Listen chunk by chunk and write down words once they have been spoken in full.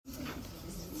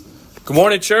Good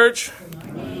morning, church.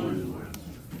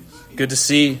 Good to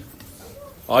see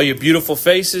all your beautiful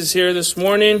faces here this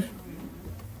morning.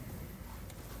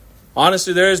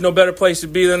 Honestly, there is no better place to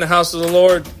be than the house of the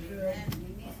Lord.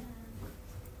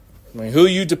 I mean, who are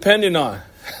you depending on?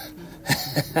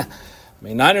 I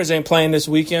mean, Niners ain't playing this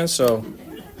weekend, so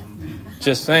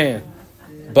just saying.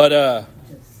 But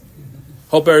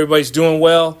hope everybody's doing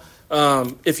well.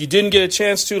 If you didn't get a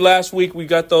chance to last week, we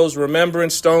got those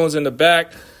remembrance stones in the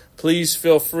back. Please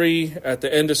feel free at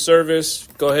the end of service,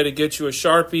 go ahead and get you a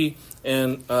Sharpie.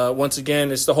 And once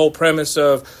again, it's the whole premise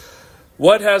of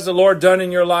what has the Lord done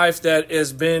in your life that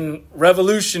has been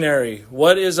revolutionary?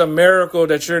 What is a miracle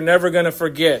that you're never going to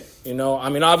forget? You know, I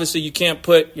mean, obviously you can't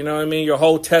put, your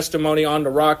whole testimony on the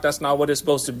rock. That's not what it's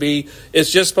supposed to be.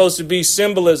 It's just supposed to be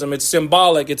symbolism. It's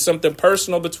symbolic. It's something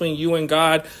personal between you and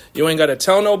God. You ain't got to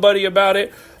tell nobody about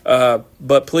it.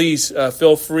 But please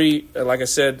feel free. Like I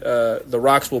said, the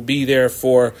rocks will be there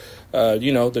for,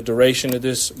 the duration of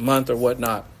this month or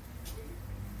whatnot.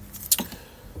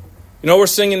 We're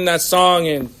singing that song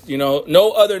and,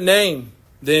 no other name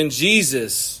than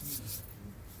Jesus.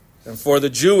 And for the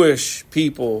Jewish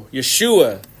people,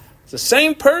 Yeshua, it's the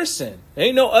same person.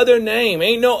 Ain't no other name.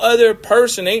 Ain't no other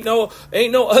person. Ain't no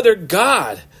other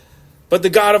God but the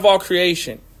God of all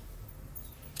creation.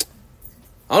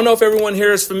 I don't know if everyone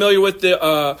here is familiar with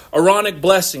the Aaronic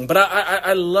blessing, but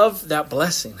I love that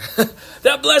blessing.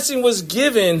 That blessing was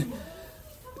given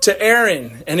to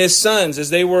Aaron and his sons as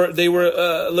they were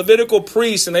Levitical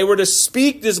priests, and they were to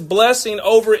speak this blessing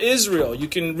over Israel. You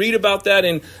can read about that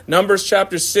in Numbers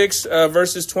chapter 6,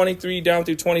 verses 23 down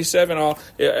through 27.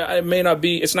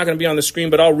 It's not going to be on the screen,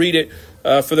 but I'll read it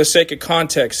for the sake of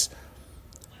context.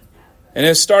 And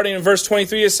then starting in verse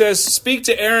 23, it says, "Speak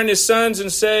to Aaron and his sons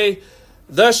and say,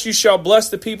 'Thus you shall bless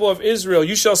the people of Israel.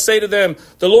 You shall say to them,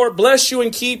 the Lord bless you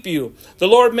and keep you. The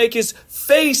Lord make his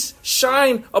face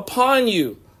shine upon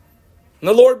you. And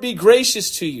the Lord be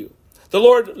gracious to you. The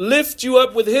Lord lift you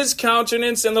up with his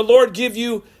countenance, and the Lord give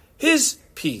you his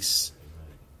peace.'"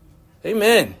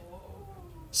 Amen.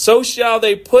 "So shall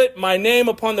they put my name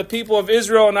upon the people of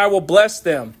Israel, and I will bless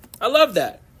them." I love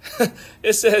that.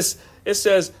 It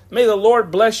says, "May the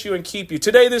Lord bless you and keep you."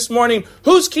 Today, this morning,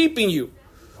 who's keeping you?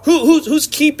 Who's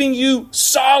keeping you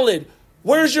solid?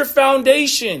 Where's your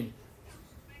foundation?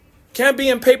 Can't be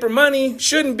in paper money.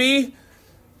 Shouldn't be.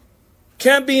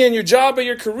 Can't be in your job or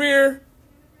your career.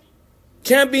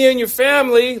 Can't be in your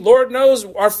family. Lord knows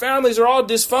our families are all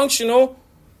dysfunctional.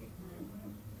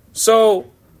 So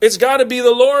it's got to be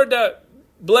the Lord that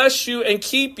bless you and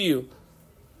keep you.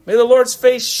 May the Lord's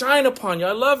face shine upon you.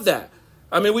 I love that.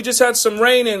 I mean, we just had some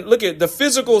rain, and look at the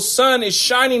physical sun is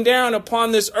shining down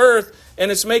upon this earth, and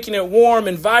it's making it warm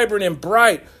and vibrant and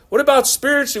bright. What about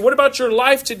spiritually? What about your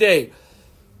life today?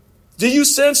 Do you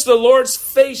sense the Lord's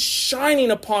face shining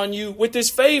upon you with his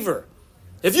favor?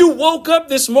 If you woke up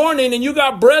this morning and you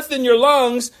got breath in your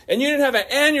lungs and you didn't have an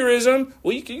aneurysm,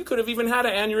 well, you could have even had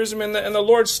an aneurysm, and the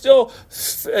Lord still,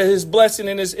 his blessing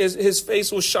and his face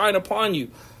will shine upon you.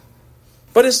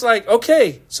 But it's like,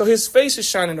 okay, so his face is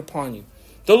shining upon you.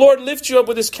 The Lord lifts you up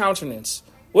with his countenance.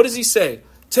 What does he say?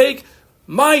 "Take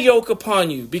my yoke upon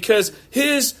you, because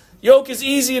his yoke is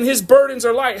easy and his burdens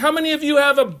are light." How many of you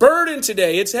have a burden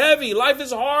today? It's heavy. Life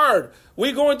is hard.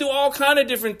 We're going through all kind of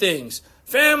different things.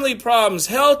 Family problems,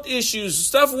 health issues,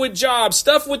 stuff with jobs,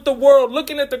 stuff with the world,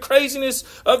 looking at the craziness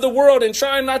of the world and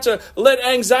trying not to let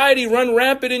anxiety run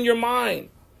rampant in your mind.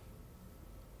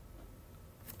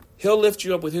 He'll lift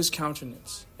you up with his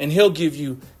countenance, and he'll give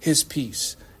you his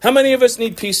peace. How many of us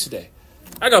need peace today?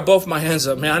 I got both my hands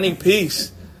up, man. I need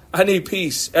peace. I need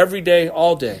peace every day,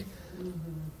 all day.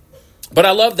 But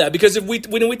I love that, because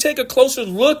when we take a closer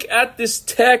look at this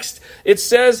text, it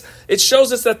shows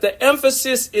us that the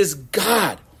emphasis is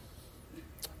God.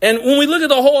 And when we look at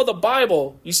the whole of the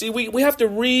Bible, you see, we have to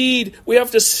read, we have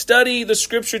to study the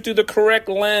scripture through the correct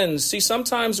lens. See,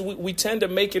 sometimes we tend to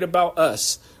make it about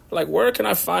us. Like, where can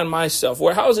I find myself?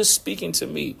 How is this speaking to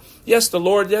me? Yes,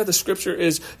 the scripture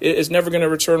is never going to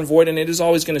return void, and it is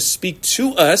always going to speak to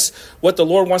us what the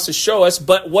Lord wants to show us,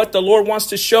 but what the Lord wants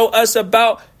to show us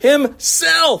about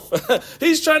himself.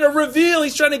 He's trying to reveal,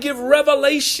 he's trying to give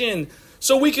revelation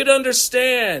so we could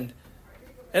understand.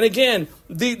 And again,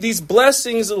 these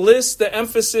blessings list the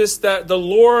emphasis that the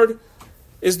Lord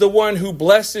is the one who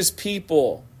blesses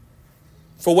people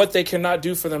for what they cannot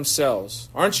do for themselves.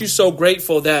 Aren't you so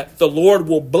grateful that the Lord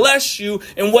will bless you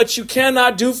in what you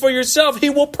cannot do for yourself? He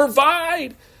will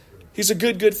provide. He's a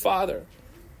good, good Father.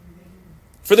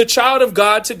 For the child of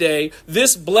God today,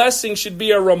 this blessing should be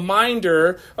a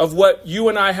reminder of what you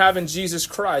and I have in Jesus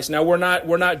Christ. Now, we're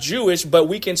not Jewish, but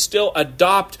we can still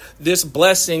adopt this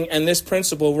blessing and this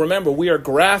principle. Remember, we are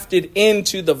grafted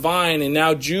into the vine, and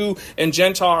now Jew and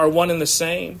Gentile are one and the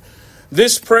same.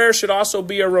 This prayer should also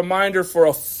be a reminder for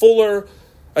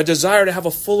a desire to have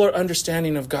a fuller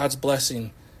understanding of God's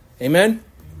blessing. Amen?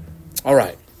 All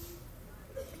right.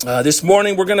 This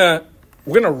morning, we're gonna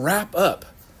wrap up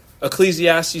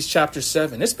Ecclesiastes chapter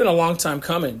 7. It's been a long time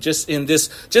coming just in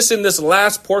this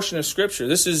last portion of Scripture.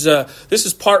 This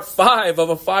is part 5 of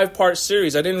a 5-part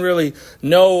series. I didn't really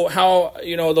know how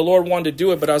the Lord wanted to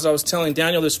do it, but as I was telling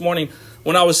Daniel this morning,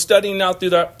 when I was studying out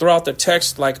throughout the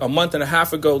text like a month and a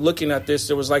half ago, looking at this,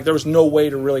 there was no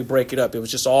way to really break it up. It was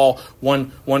just all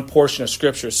one portion of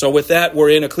Scripture. So with that,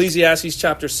 we're in Ecclesiastes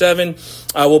chapter 7.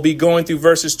 We'll be going through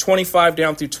verses 25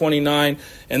 down through 29,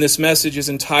 and this message is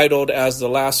entitled, as the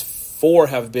last 4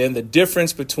 have been, The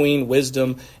Difference Between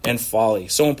Wisdom and Folly.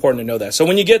 So important to know that. So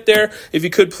when you get there, if you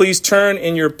could please turn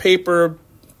in your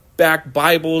paperback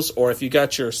Bibles, or if you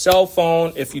got your cell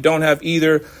phone, if you don't have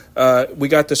either, we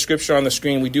got the scripture on the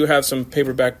screen. We do have some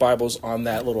paperback Bibles on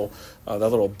that little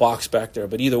box back there.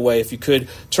 But either way, if you could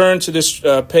turn to this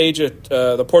page,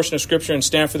 the portion of Scripture, and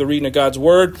stand for the reading of God's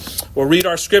Word. We'll read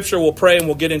our Scripture, we'll pray, and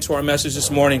we'll get into our message this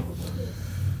morning.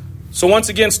 So once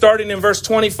again, starting in verse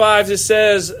 25, it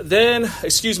says,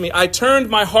 I turned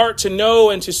my heart to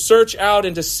know and to search out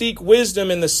and to seek wisdom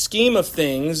in the scheme of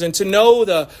things, and to know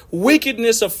the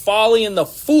wickedness of folly and the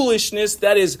foolishness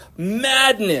that is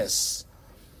madness.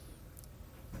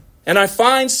 And I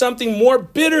find something more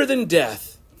bitter than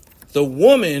death, the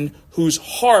woman whose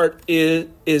heart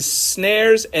is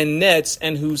snares and nets,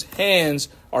 and whose hands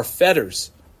are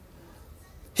fetters.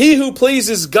 He who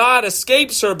pleases God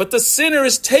escapes her, but the sinner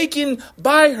is taken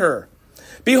by her.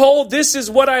 Behold, this is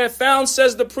what I have found,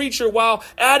 says the preacher, while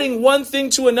adding one thing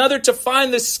to another to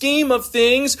find the scheme of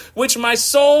things which my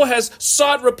soul has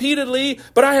sought repeatedly,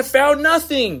 but I have found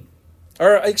nothing.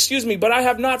 But I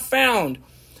have not found.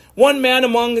 One man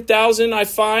among 1,000 I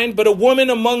find, but a woman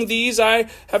among these I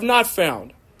have not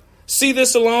found. See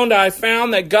this alone, I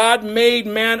found that God made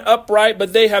man upright,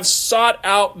 but they have sought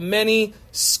out many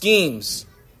schemes.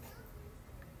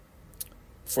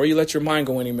 Before you let your mind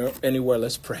go anywhere,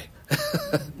 let's pray.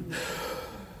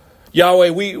 Yahweh,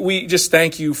 we just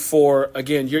thank you for,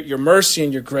 again, your mercy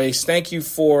and your grace. Thank you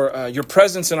for your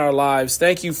presence in our lives.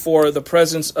 Thank you for the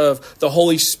presence of the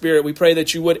Holy Spirit. We pray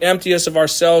that you would empty us of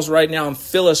ourselves right now and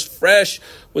fill us fresh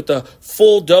with the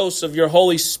full dose of your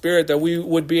Holy Spirit, that we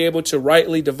would be able to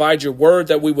rightly divide your word,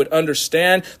 that we would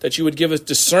understand, that you would give us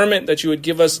discernment, that you would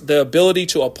give us the ability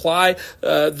to apply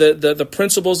the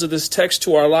principles of this text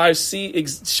to our lives.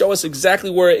 Show us exactly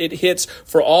where it hits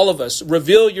for all of us.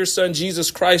 Reveal your Son,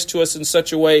 Jesus Christ, to us in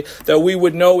such a way that we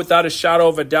would know without a shadow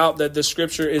of a doubt that the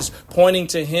Scripture is pointing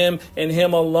to Him and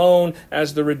Him alone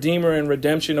as the Redeemer and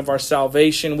redemption of our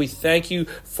salvation. We thank you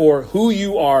for who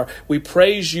you are. We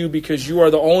praise you because you are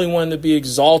the only one to be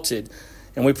exalted.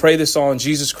 And we pray this all in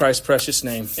Jesus Christ's precious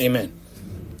name. Amen.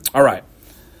 All right.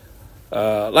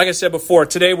 Like I said before,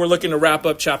 today we're looking to wrap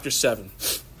up chapter 7.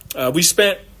 We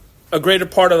spent a greater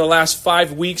part of the last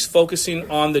 5 weeks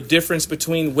focusing on the difference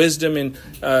between wisdom and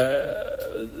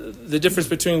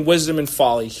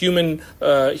folly, human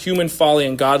folly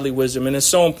and godly wisdom. And it's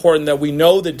so important that we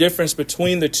know the difference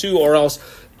between the two, or else,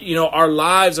 our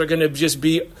lives are going to just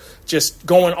be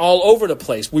going all over the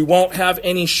place. We won't have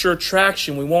any sure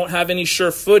traction. We won't have any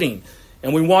sure footing.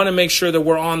 And we want to make sure that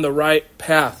we're on the right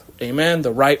path. Amen.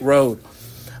 The right road.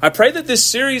 I pray that this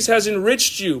series has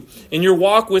enriched you in your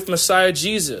walk with Messiah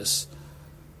Jesus,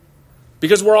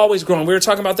 because we're always growing. We were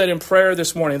talking about that in prayer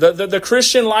this morning. The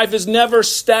Christian life is never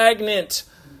stagnant.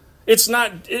 It's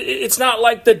not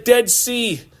like the Dead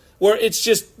Sea where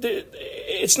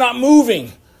it's not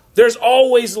moving. There's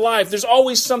always life. There's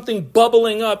always something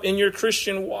bubbling up in your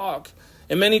Christian walk.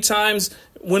 And many times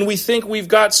when we think we've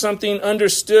got something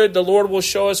understood, the Lord will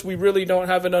show us we really don't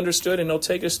have it understood, and He'll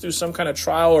take us through some kind of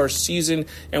trial or season,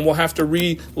 and we'll have to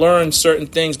relearn certain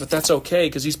things. But that's okay,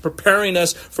 because He's preparing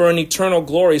us for an eternal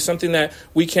glory, something that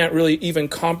we can't really even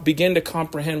begin to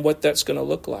comprehend what that's going to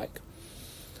look like.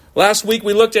 Last week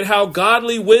we looked at how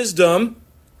godly wisdom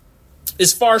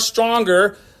is far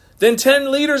stronger than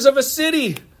 10 leaders of a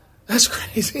city. That's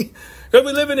crazy. Because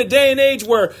we live in a day and age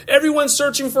where everyone's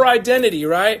searching for identity,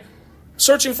 right?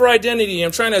 Searching for identity.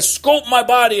 I'm trying to sculpt my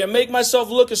body and make myself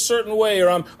look a certain way, or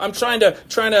I'm trying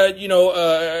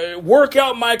to work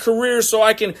out my career so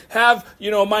I can have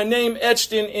my name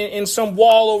etched in some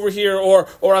wall over here, or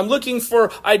I'm looking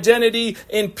for identity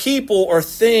in people or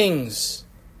things.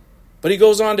 But he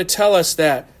goes on to tell us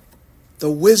that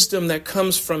the wisdom that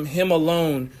comes from him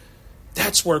alone,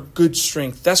 that's where good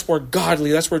strength, that's where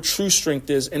godly, that's where true strength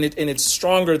is. And it's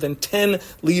stronger than 10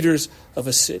 leaders of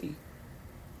a city.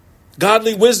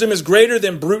 Godly wisdom is greater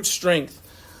than brute strength.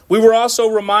 We were also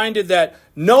reminded that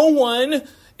no one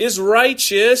is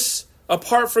righteous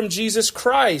apart from Jesus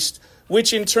Christ,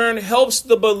 which in turn helps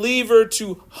the believer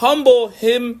to humble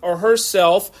him or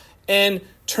herself and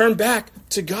turn back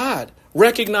to God,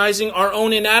 recognizing our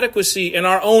own inadequacy and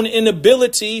our own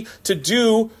inability to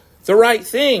do the right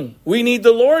thing. We need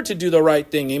the Lord to do the right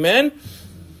thing. Amen.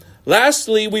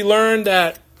 Lastly, we learned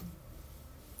that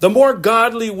the more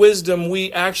godly wisdom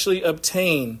we actually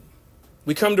obtain,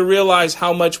 we come to realize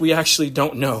how much we actually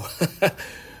don't know,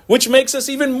 which makes us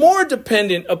even more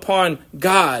dependent upon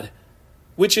God,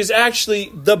 which is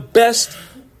actually the best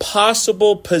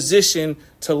possible position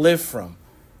to live from.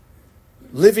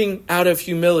 Living out of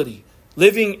humility,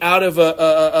 living out of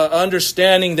a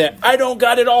understanding that I don't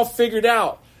got it all figured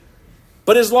out.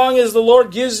 But as long as the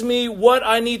Lord gives me what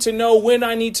I need to know, when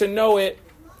I need to know it,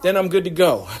 then I'm good to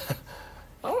go.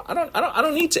 I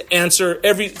don't need to answer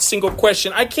every single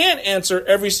question. I can't answer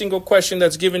every single question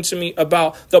that's given to me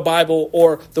about the Bible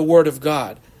or the Word of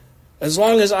God. As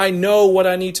long as I know what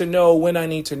I need to know, when I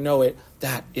need to know it,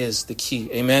 that is the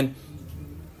key. Amen.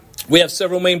 We have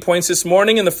several main points this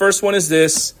morning, and the first one is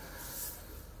this.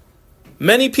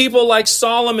 Many people like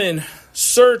Solomon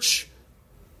search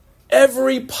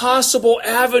every possible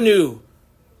avenue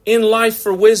in life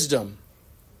for wisdom,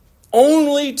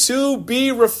 only to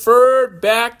be referred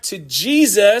back to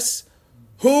Jesus,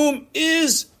 whom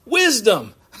is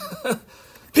wisdom.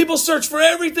 People search for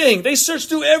everything. They search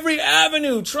through every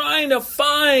avenue trying to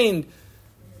find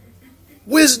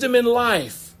wisdom in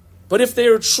life. But if they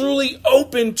are truly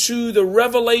open to the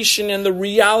revelation and the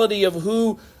reality of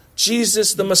who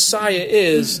Jesus the Messiah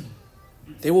is,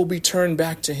 they will be turned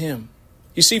back to him.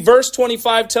 You see, verse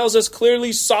 25 tells us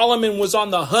clearly Solomon was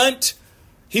on the hunt.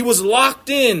 He was locked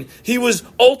in. He was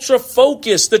ultra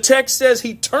focused. The text says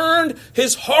he turned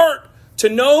his heart to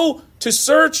know, to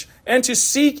search, and to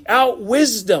seek out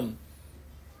wisdom.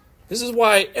 This is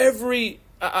why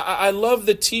I love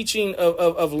the teaching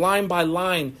of line by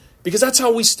line, because that's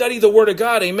how we study the Word of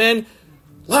God. Amen.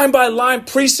 Line by line,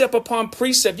 precept upon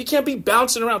precept. You can't be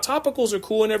bouncing around. Topicals are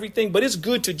cool and everything, but it's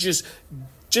good to just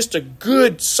a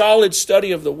good, solid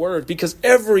study of the Word, because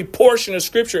every portion of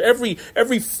Scripture,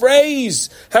 every phrase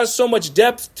has so much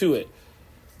depth to it.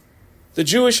 The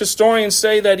Jewish historians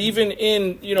say that even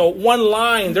in, one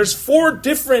line, there's four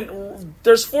different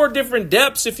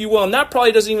depths, if you will, and that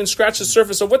probably doesn't even scratch the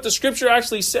surface of what the Scripture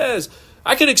actually says.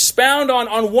 I could expound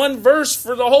on one verse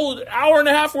for the whole hour and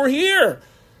a half we're here.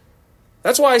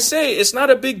 That's why I say it's not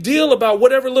a big deal about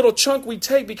whatever little chunk we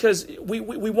take, because we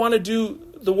want to do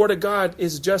the Word of God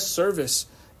is just service.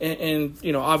 And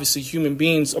obviously human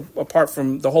beings, apart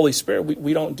from the Holy Spirit,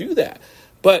 we don't do that.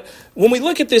 But when we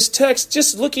look at this text,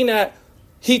 just looking at,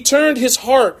 he turned his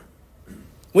heart.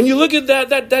 When you look at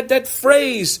that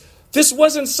phrase, this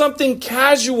wasn't something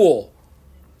casual.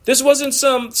 This wasn't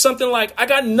something like, I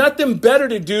got nothing better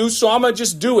to do, so I'm going to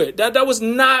just do it. That was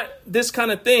not this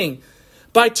kind of thing.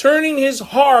 By turning his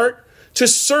heart to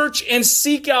search and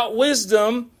seek out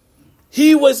wisdom,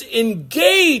 he was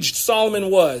engaged, Solomon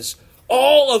was,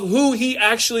 all of who he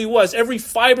actually was, every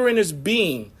fiber in his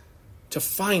being, to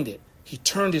find it. He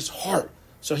turned his heart.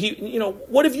 So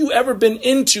what have you ever been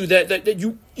into that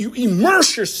you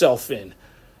immerse yourself in?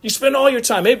 You spend all your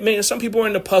time. Maybe some people are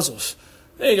into puzzles.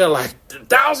 They got like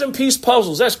 1,000-piece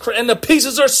puzzles. That's and the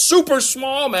pieces are super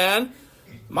small, man.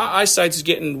 My eyesight's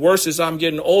getting worse as I'm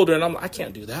getting older, and I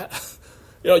can't do that.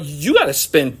 You got to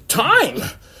spend time.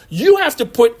 You have to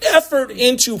put effort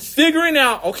into figuring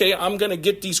out, okay, I'm going to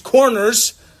get these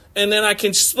corners, and then I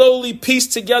can slowly piece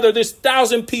together this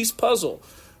 1,000-piece puzzle.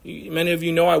 Many of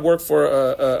you know I work for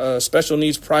a special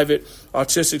needs private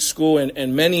autistic school,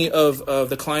 and many of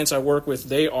the clients I work with,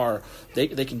 they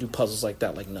can do puzzles like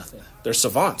that like nothing. They're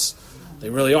savants. They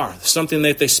really are. It's something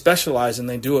that they specialize in,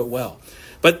 they do it well.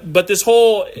 But this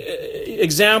whole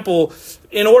example,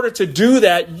 in order to do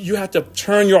that, you have to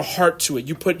turn your heart to it.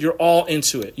 You put your all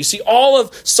into it. You see, all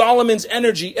of Solomon's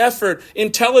energy, effort,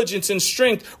 intelligence, and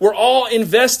strength were all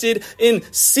invested in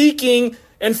seeking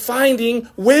and finding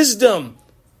wisdom.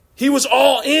 He was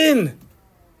all in.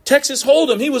 Texas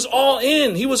Hold'em, he was all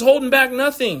in. He was holding back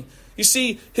nothing. You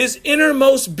see, his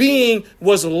innermost being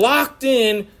was locked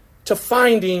in to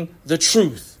finding the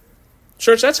truth.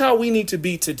 Church, that's how we need to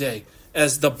be today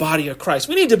as the body of Christ.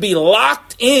 We need to be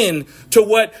locked in to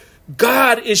what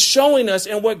God is showing us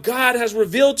and what God has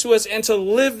revealed to us, and to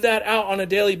live that out on a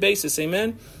daily basis.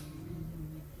 Amen.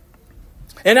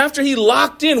 And after he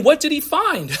locked in, what did he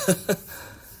find?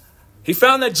 He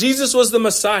found that Jesus was the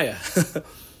Messiah.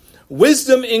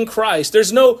 Wisdom in Christ.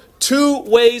 There's no two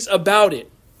ways about it.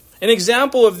 An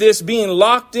example of this being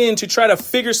locked in to try to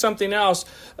figure something out,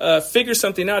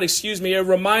 it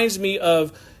reminds me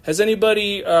of, has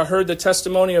anybody heard the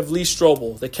testimony of Lee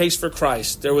Strobel, The Case for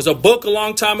Christ? There was a book a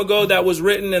long time ago that was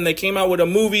written, and they came out with a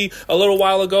movie a little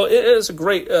while ago. It is a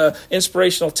great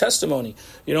inspirational testimony.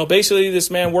 Basically this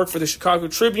man worked for the Chicago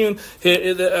Tribune.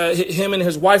 Him and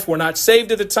his wife were not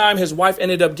saved at the time. His wife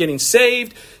ended up getting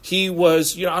saved. He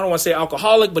was, I don't want to say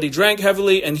alcoholic, but he drank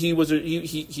heavily, and he was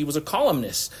a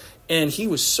columnist. And he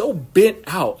was so bent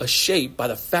out of shape by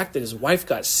the fact that his wife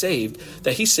got saved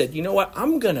that he said, you know what,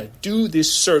 I'm going to do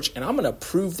this search and I'm going to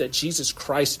prove that Jesus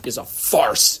Christ is a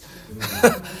farce.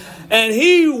 And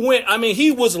he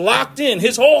was locked in.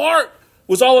 His whole heart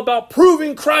was all about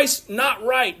proving Christ not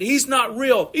right. He's not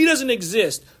real. He doesn't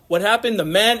exist. What happened? The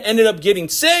man ended up getting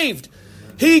saved.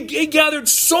 He gathered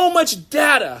so much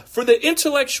data for the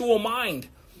intellectual mind.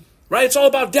 Right? It's all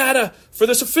about data for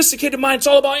the sophisticated mind. It's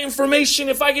all about information.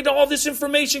 If I get all this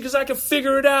information because I can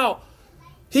figure it out.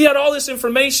 He had all this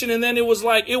information, and then it was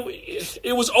like,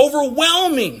 it was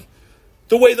overwhelming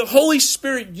the way the Holy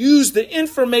Spirit used the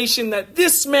information that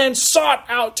this man sought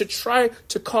out to try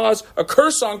to cause a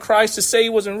curse on Christ, to say he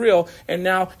wasn't real. And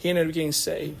now he ended up getting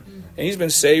saved. And he's been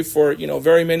saved for,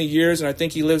 very many years. And I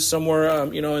think he lives somewhere,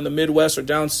 in the Midwest or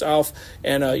down south.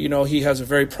 And, he has a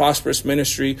very prosperous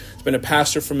ministry. He's been a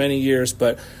pastor for many years.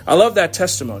 But I love that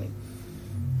testimony.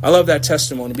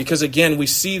 Because, again, we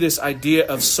see this idea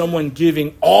of someone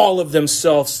giving all of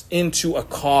themselves into a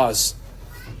cause.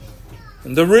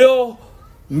 And the real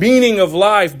meaning of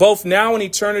life, both now and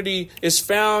eternity, is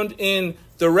found in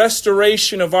the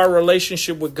restoration of our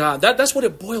relationship with God. That's what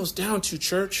it boils down to,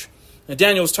 church. And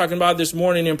Daniel was talking about this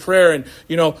morning in prayer, and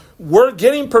we're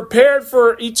getting prepared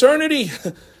for eternity.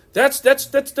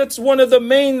 That's one of the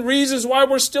main reasons why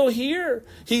we're still here.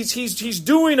 He's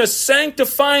doing a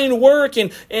sanctifying work,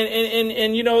 and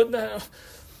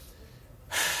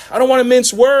I don't want to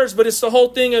mince words, but it's the whole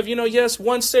thing of, yes,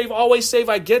 once saved, always saved.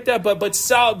 I get that. But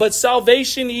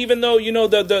salvation, even though,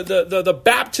 the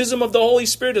baptism of the Holy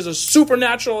Spirit is a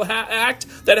supernatural act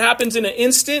that happens in an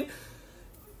instant.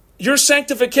 Your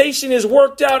sanctification is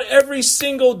worked out every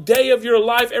single day of your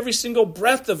life, every single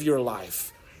breath of your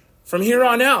life. From here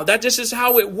on out, that just is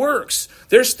how it works.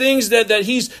 There's things that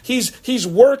he's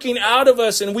working out of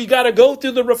us, and we got to go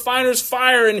through the refiner's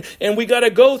fire, and we got to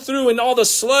go through and all the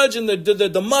sludge and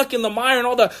the muck and the mire and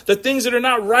all the things that are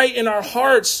not right in our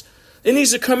hearts. It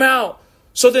needs to come out.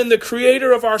 So then the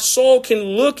creator of our soul can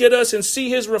look at us and see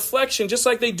his reflection, just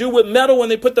like they do with metal when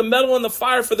they put the metal in the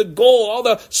fire for the gold. All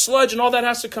the sludge and all that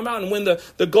has to come out. And when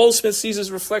the goldsmith sees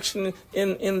his reflection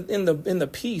in the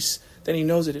piece, then he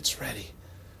knows that it's ready.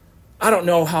 I don't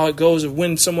know how it goes of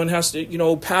when someone has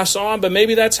to, pass on, but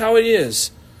maybe that's how it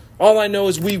is. All I know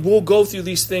is we will go through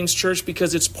these things, church,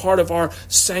 because it's part of our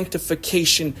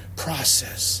sanctification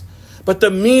process. But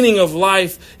the meaning of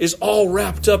life is all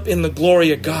wrapped up in the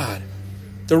glory of God.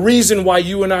 The reason why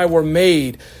you and I were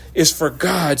made is for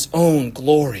God's own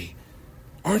glory.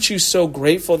 Aren't you so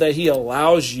grateful that he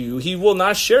allows you? He will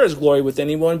not share his glory with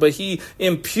anyone, but he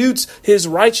imputes his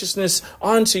righteousness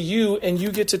onto you, and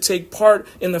you get to take part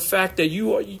in the fact that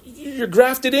you're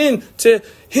grafted in to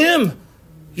him.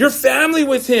 You're family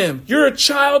with him. You're a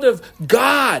child of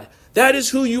God. That is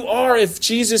who you are if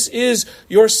Jesus is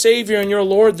your Savior and your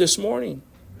Lord this morning.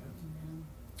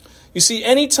 You see,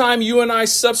 anytime you and I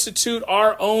substitute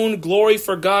our own glory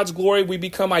for God's glory, we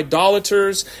become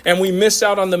idolaters and we miss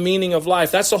out on the meaning of life.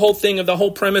 That's the whole thing of the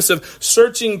whole premise of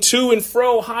searching to and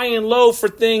fro, high and low for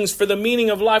things, for the meaning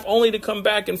of life, only to come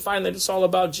back and find that it's all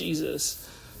about Jesus.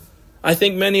 I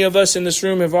think many of us in this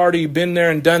room have already been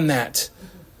there and done that.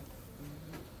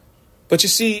 But you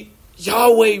see,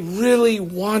 Yahweh really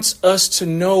wants us to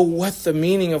know what the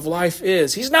meaning of life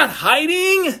is. He's not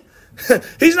hiding.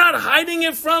 He's not hiding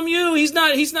it from you. This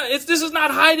is not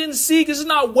hide and seek. This is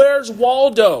not Where's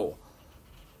Waldo.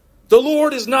 The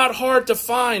Lord is not hard to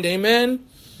find. Amen.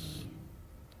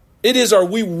 It is, are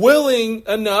we willing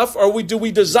enough, or do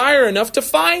we desire enough to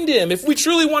find him? If we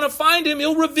truly want to find him,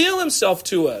 he'll reveal himself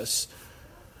to us.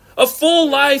 A full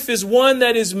life is one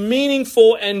that is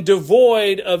meaningful and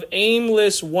devoid of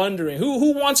aimless wandering.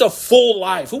 Who wants a full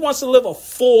life? Who wants to live a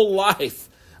full life?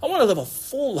 I want to live a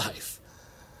full life.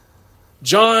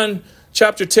 John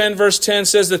chapter 10, verse 10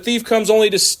 says, the thief comes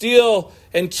only to steal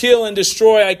and kill and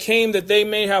destroy. I came that they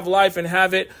may have life and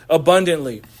have it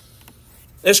abundantly.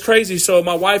 It's crazy. So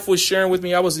my wife was sharing with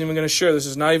me. I wasn't even going to share this.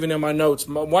 It's not even in my notes.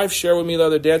 My wife shared with me the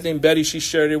other day. I think Betty, she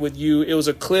shared it with you. It was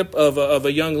a clip of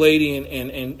a young lady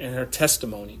and her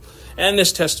testimony. And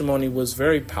this testimony was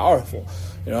very powerful.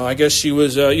 I guess she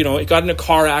was, got in a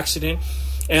car accident.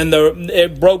 And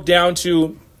it broke down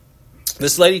to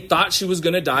this lady thought she was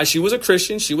going to die. She was a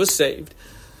Christian. She was saved.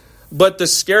 But the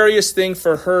scariest thing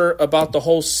for her about the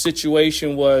whole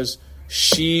situation was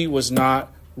she was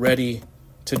not ready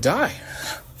to die.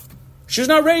 She was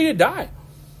not ready to die.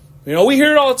 We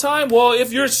hear it all the time. Well,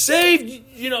 if you're saved,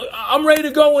 I'm ready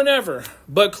to go whenever.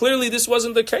 But clearly this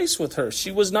wasn't the case with her.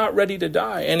 She was not ready to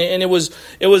die. And it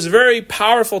was very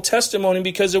powerful testimony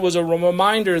because it was a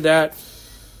reminder that,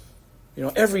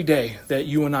 every day that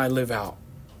you and I live out,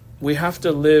 we have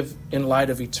to live in light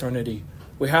of eternity.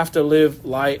 We have to live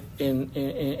light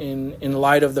in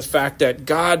light of the fact that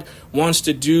God wants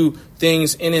to do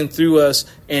things in and through us,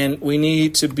 and we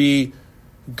need to be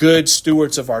good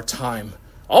stewards of our time.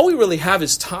 All we really have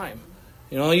is time.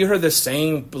 You heard this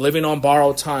saying, living on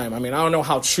borrowed time. I don't know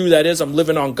how true that is. I'm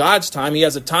living on God's time. He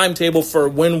has a timetable for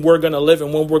when we're going to live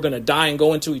and when we're going to die and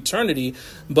go into eternity.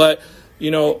 But,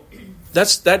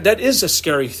 that is a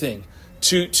scary thing.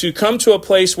 To come to a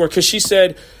place where, because she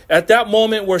said at that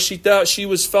moment where she thought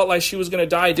felt like she was going to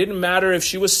die, it didn't matter if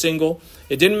she was single.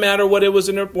 It didn't matter what is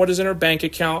in her bank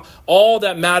account. All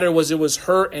that mattered was it was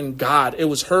her and God. It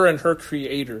was her and her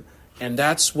Creator. And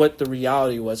that's what the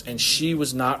reality was. And she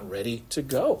was not ready to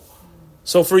go.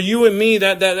 So for you and me,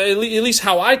 that at least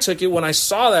how I took it when I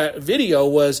saw that video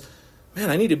was, man,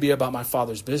 I need to be about my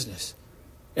Father's business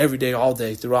every day, all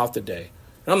day, throughout the day.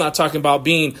 And I'm not talking about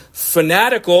being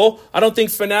fanatical. I don't think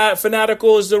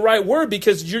fanatical is the right word,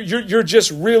 because you're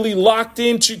just really locked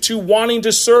into wanting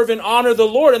to serve and honor the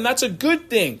Lord. And that's a good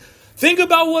thing. Think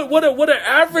about what an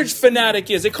average fanatic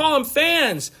is. They call them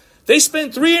fans. They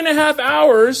spend 3.5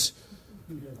 hours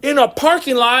in a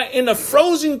parking lot in the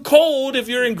frozen cold, if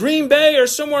you're in Green Bay or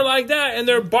somewhere like that, and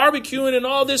they're barbecuing and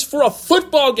all this for a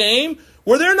football game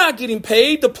where they're not getting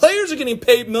paid. The players are getting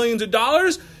paid millions of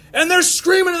dollars, and they're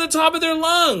screaming at the top of their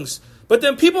lungs. But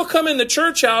then people come in the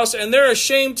church house and they're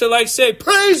ashamed to say,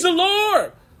 praise the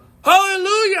Lord.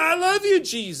 Hallelujah. I love you,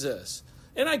 Jesus.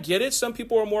 And I get it. Some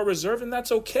people are more reserved, and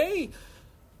that's okay.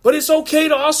 But it's okay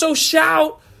to also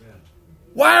shout.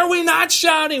 Why are we not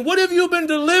shouting? What have you been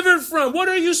delivered from? What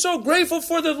are you so grateful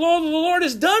for that the Lord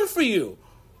has done for you?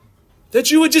 That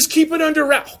you would just keep it under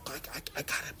wraps.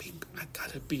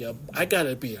 I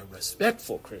gotta be a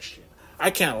respectful Christian. I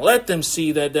can't let them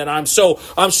see that I'm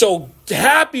so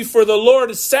happy for the Lord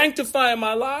to sanctify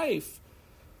my life.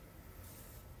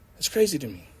 That's crazy to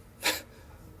me.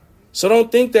 So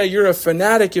don't think that you're a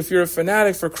fanatic if you're a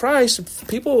fanatic for Christ.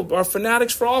 People are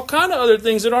fanatics for all kind of other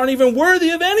things that aren't even worthy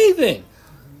of anything.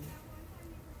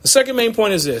 The second main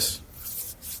point is this.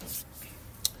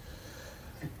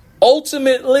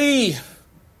 Ultimately,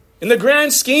 in the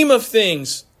grand scheme of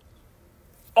things,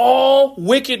 all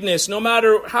wickedness, no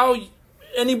matter how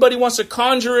anybody wants to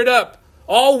conjure it up,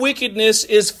 all wickedness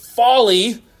is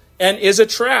folly and is a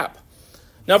trap.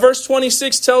 Now, verse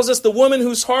 26 tells us the woman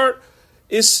whose heart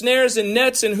is snares and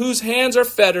nets and whose hands are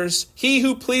fetters, he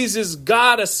who pleases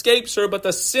God escapes her, but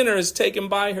the sinner is taken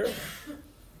by her.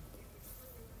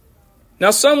 Now,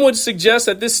 some would suggest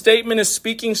that this statement is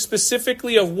speaking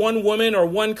specifically of one woman or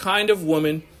one kind of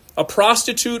woman, a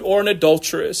prostitute or an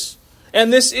adulteress.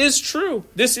 And this is true.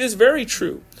 This is very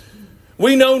true.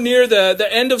 We know near the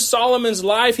end of Solomon's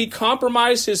life, he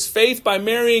compromised his faith by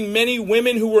marrying many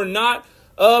women who were not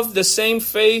of the same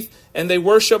faith, and they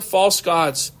worship false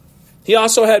gods. He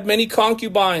also had many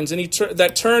concubines, and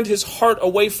that turned his heart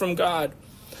away from God.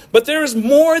 But there is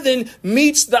more than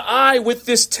meets the eye with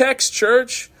this text,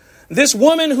 church. This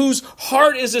woman whose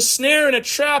heart is a snare and a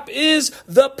trap is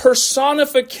the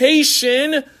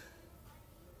personification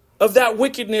of that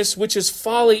wickedness, which is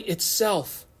folly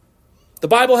itself. The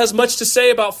Bible has much to say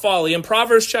about folly. In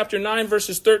Proverbs chapter 9,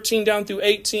 verses 13 down through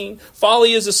 18,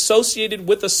 folly is associated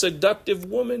with a seductive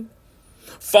woman.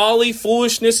 Folly,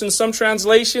 foolishness in some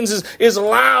translations is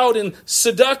loud and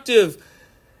seductive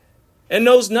and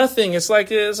knows nothing. It's like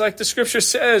the scripture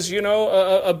says,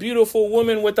 a beautiful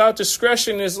woman without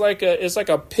discretion is like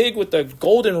a pig with a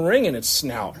golden ring in its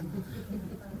snout.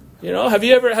 Have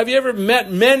you ever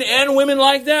met men and women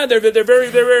like that? They're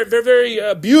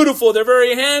very beautiful. They're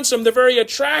very handsome. They're very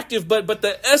attractive. But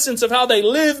the essence of how they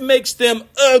live makes them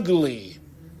ugly.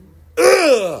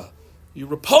 Ugh! You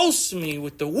repulse me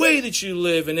with the way that you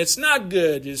live, and it's not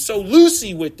good. You're so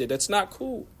loosey with it. That's not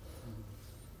cool.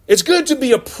 It's good to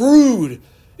be a prude.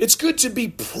 It's good to be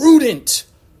prudent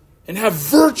and have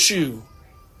virtue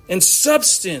and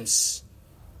substance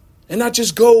and not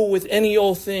just go with any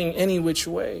old thing, any which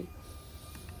way.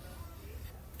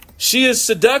 She is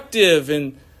seductive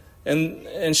and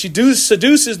she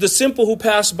seduces the simple who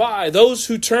pass by. Those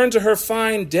who turn to her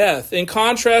find death. In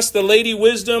contrast, the Lady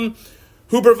Wisdom,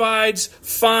 who provides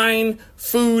fine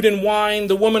food and wine,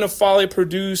 the woman of folly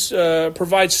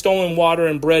provides stolen water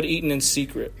and bread eaten in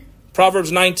secret.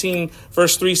 Proverbs 19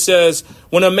 verse 3 says,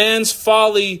 when a man's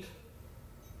folly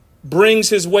brings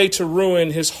his way to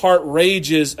ruin, his heart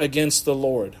rages against the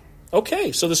Lord.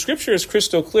 Okay, so the scripture is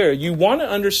crystal clear. You want to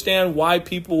understand why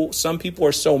some people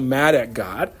are so mad at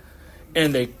God,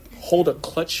 and they hold a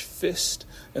clutch fist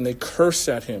and they curse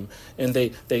at him, and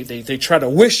they try to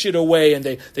wish it away, and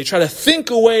they try to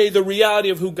think away the reality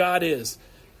of who God is.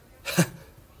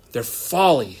 Their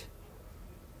folly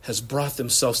has brought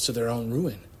themselves to their own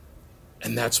ruin.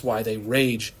 And that's why they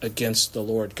rage against the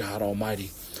Lord God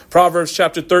Almighty. Proverbs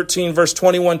chapter 13, verse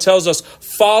 21 tells us,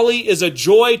 folly is a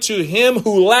joy to him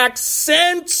who lacks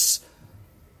sense,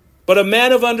 but a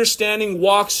man of understanding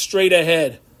walks straight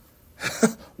ahead.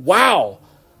 Wow.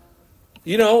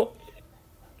 You know,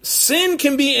 sin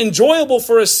can be enjoyable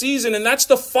for a season, and that's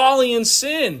the folly in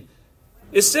sin.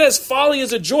 It says folly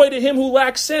is a joy to him who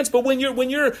lacks sense. But when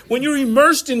you're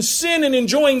immersed in sin and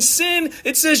enjoying sin,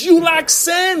 it says you lack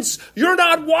sense. You're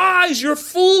not wise. You're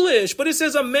foolish. But it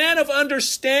says a man of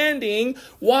understanding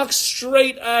walks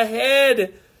straight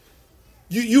ahead.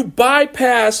 You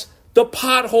bypass the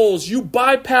potholes. You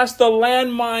bypass the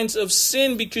landmines of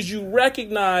sin because you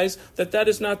recognize that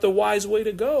is not the wise way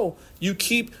to go. You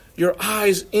keep your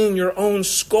eyes in your own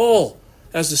skull,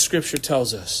 as the scripture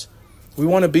tells us. We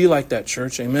want to be like that,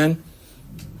 church. Amen.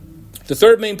 The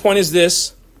third main point is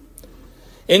this.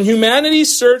 In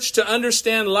humanity's search to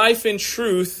understand life in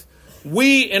truth,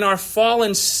 we in our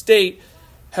fallen state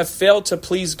have failed to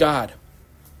please God.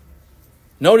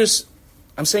 Notice,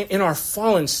 I'm saying in our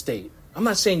fallen state. I'm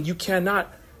not saying you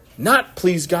cannot not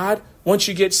please God once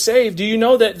you get saved. Do you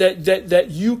know that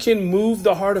you can move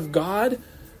the heart of God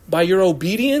by your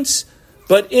obedience?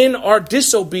 But in our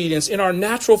disobedience, in our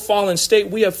natural fallen state,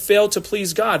 we have failed to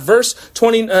please God. Verse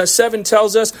 27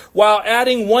 tells us, while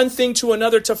adding one thing to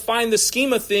another to find the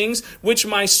scheme of things, which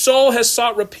my soul has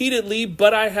sought repeatedly,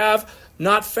 but I have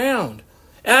not found.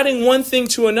 Adding one thing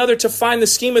to another to find the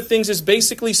scheme of things is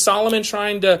basically Solomon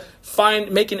trying to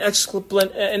make an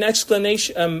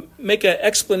explanation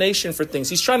for things.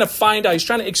 He's trying to find out. He's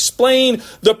trying to explain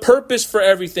the purpose for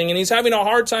everything, and he's having a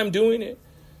hard time doing it.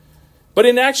 But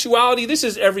in actuality, this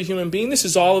is every human being. This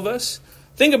is all of us.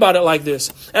 Think about it like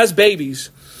this. As babies,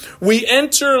 we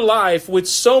enter life with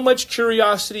so much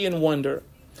curiosity and wonder.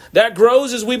 That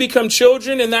grows as we become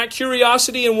children, and that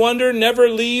curiosity and wonder never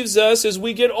leaves us as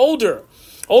we get older.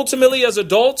 Ultimately, as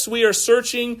adults, we are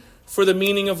searching for the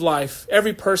meaning of life.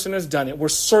 Every person has done it. We're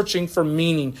searching for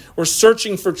meaning. We're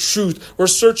searching for truth. We're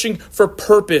searching for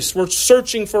purpose. We're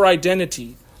searching for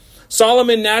identity.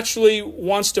 Solomon naturally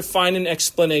wants to find an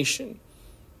explanation.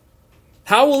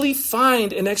 How will he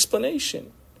find an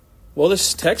explanation? Well,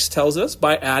 this text tells us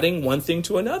by adding one thing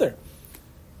to another,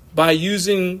 by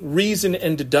using reason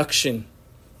and deduction,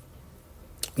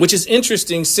 which is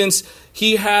interesting since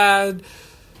he had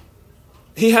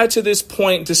to this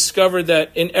point discovered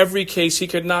that in every case he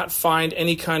could not find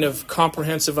any kind of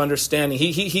comprehensive understanding.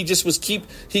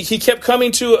 He kept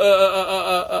coming to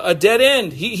a dead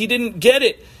end. He didn't get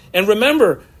it. And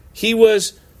remember, he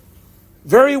was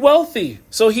very wealthy.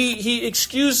 So he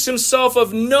excused himself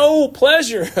of no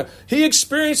pleasure. He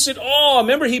experienced it all.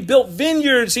 Remember, he built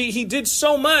vineyards. He did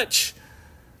so much.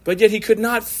 But yet he could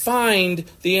not find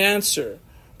the answer.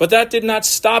 But that did not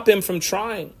stop him from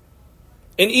trying.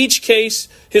 In each case,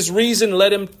 his reason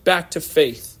led him back to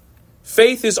faith.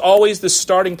 Faith is always the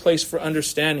starting place for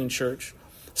understanding, church.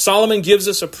 Solomon gives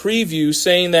us a preview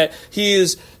saying that he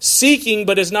is seeking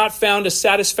but has not found a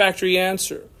satisfactory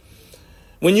answer.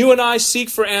 When you and I seek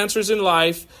for answers in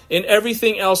life, in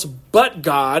everything else but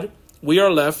God, we are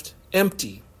left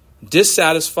empty,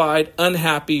 dissatisfied,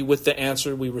 unhappy with the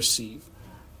answer we receive.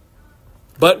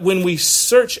 But when we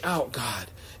search out God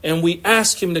and we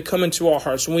ask him to come into our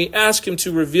hearts, when we ask him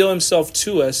to reveal himself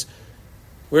to us,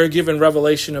 we're given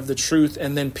revelation of the truth,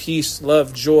 and then peace,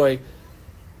 love, joy,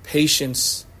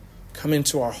 patience come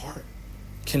into our heart.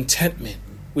 Contentment.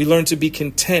 We learn to be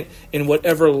content in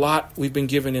whatever lot we've been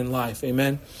given in life.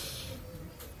 Amen.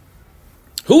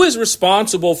 Who is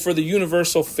responsible for the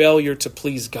universal failure to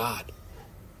please God?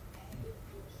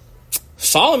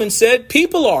 Solomon said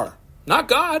people are, not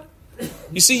God.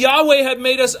 You see, Yahweh had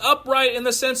made us upright in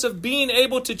the sense of being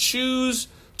able to choose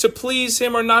to please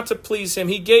him or not to please him.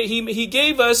 He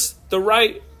gave us the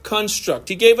right construct.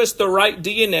 He gave us the right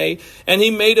DNA, and he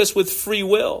made us with free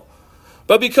will.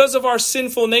 But because of our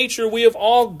sinful nature, we have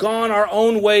all gone our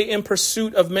own way in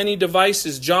pursuit of many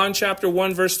devices. John chapter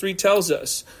 1 verse 3 tells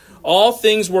us, all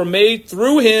things were made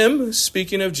through him,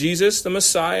 speaking of Jesus, the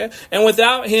Messiah, and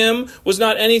without him was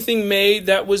not anything made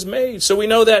that was made. So we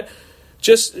know that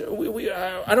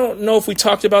I don't know if we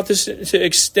talked about this to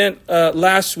extent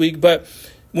last week, but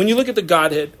when you look at the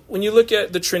Godhead, when you look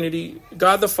at the Trinity,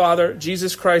 God the Father,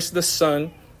 Jesus Christ the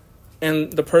Son,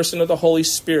 and the person of the Holy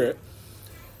Spirit,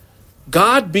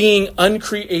 God being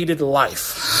uncreated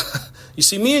life. You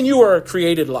see, me and you are a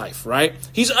created life, right?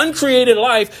 He's uncreated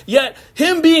life, yet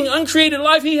him being uncreated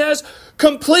life, he has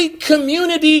complete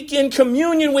community and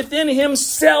communion within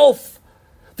himself.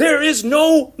 There is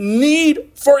no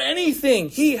need for anything.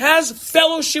 He has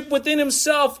fellowship within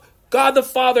himself. God the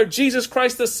Father, Jesus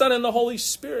Christ the Son, and the Holy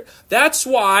Spirit. That's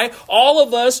why all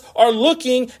of us are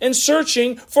looking and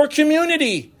searching for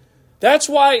community. That's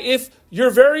why if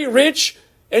you're very rich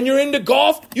and you're into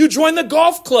golf, you join the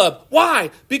golf club.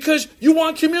 Why? Because you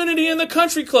want community in the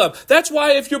country club. That's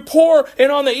why if you're poor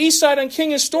and on the east side on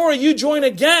King and Story, you join a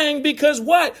gang because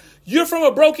what? You're from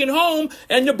a broken home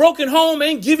and your broken home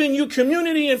ain't giving you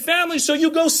community and family, so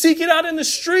you go seek it out in the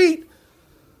street.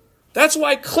 That's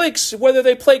why cliques, whether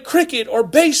they play cricket or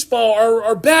baseball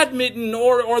or badminton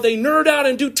or they nerd out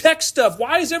and do tech stuff.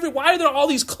 Why are there all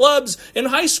these clubs in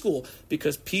high school?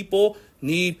 Because people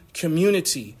need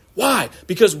community. Why?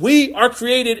 Because we are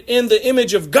created in the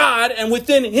image of God, and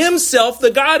within himself, the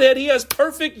Godhead, he has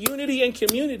perfect unity and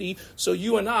community. So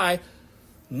you and I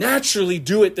naturally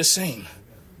do it the same.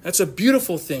 That's a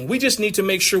beautiful thing. We just need to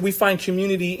make sure we find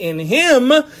community in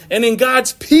him and in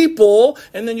God's people,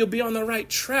 and then you'll be on the right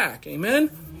track. Amen?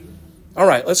 All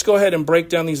right, let's go ahead and break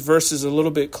down these verses a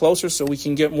little bit closer so we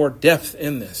can get more depth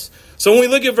in this. So when we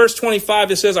look at verse 25,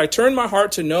 it says, I turn my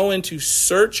heart to know and to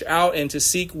search out and to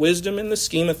seek wisdom in the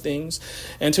scheme of things,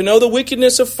 and to know the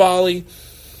wickedness of folly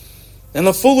and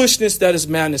the foolishness that is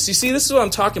madness. You see, this is what I'm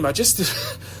talking about. Just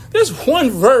this one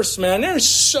verse, man. There's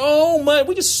so much.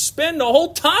 We just spend the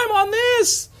whole time on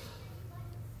this.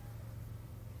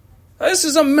 This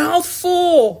is a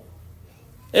mouthful.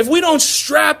 If we don't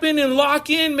strap in and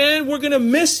lock in, man, we're going to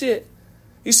miss it.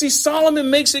 You see, Solomon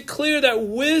makes it clear that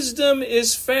wisdom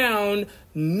is found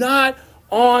not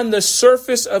on the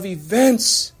surface of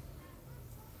events,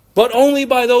 but only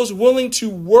by those willing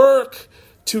to work,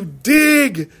 to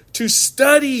dig, to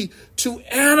study, to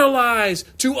analyze,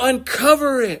 to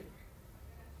uncover it.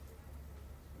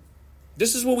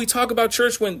 This is what we talk about,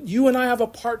 church, when you and I have a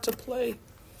part to play.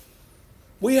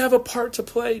 We have a part to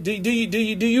play. Do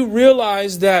you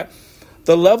realize that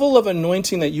the level of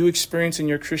anointing that you experience in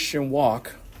your Christian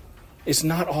walk is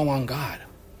not all on God?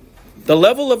 The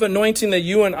level of anointing that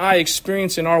you and I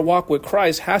experience in our walk with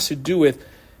Christ has to do with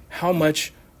how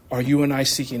much are you and I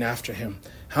seeking after him?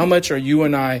 How much are you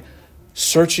and I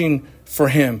searching for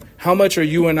him? How much are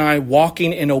you and I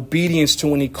walking in obedience to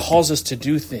when he calls us to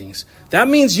do things? That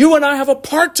means you and I have a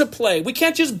part to play. We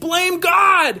can't just blame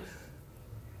God.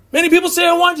 Many people say,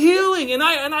 I want healing.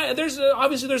 And there's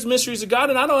obviously there's mysteries of God.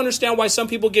 And I don't understand why some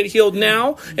people get healed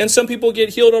now and some people get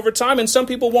healed over time and some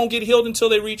people won't get healed until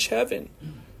they reach heaven.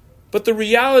 But the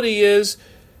reality is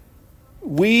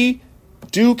we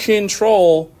do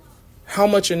control how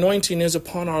much anointing is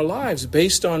upon our lives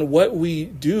based on what we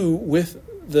do with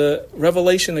the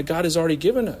revelation that God has already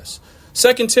given us.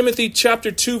 2 Timothy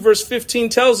chapter 2 verse 15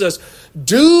 tells us,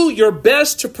 do your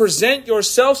best to present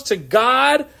yourselves to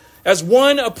God as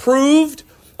one approved,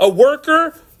 a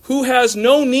worker who has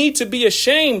no need to be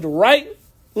ashamed,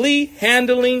 rightly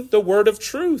handling the word of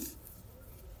truth.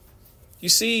 You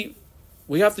see,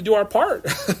 we have to do our part.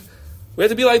 We have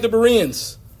to be like the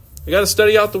Bereans. We got to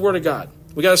study out the word of God.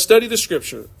 We got to study the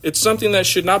scripture. It's something that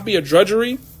should not be a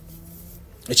drudgery.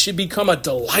 It should become a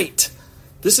delight.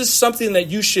 This is something that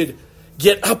you should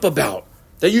get up about,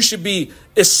 that you should be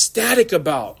ecstatic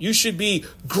about. You should be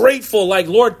grateful, like,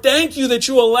 Lord, thank you that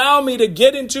you allow me to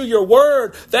get into your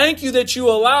word. Thank you that you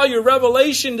allow your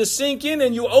revelation to sink in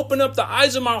and you open up the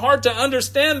eyes of my heart to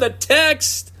understand the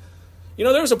text. You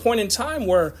know, there was a point in time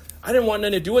where I didn't want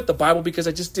nothing to do with the Bible because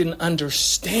I just didn't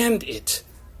understand it.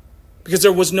 Because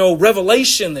there was no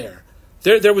revelation there.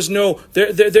 There was no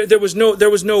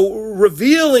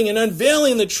revealing and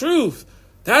unveiling the truth.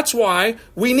 That's why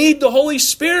we need the Holy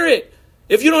Spirit.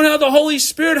 If you don't have the Holy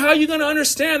Spirit, how are you going to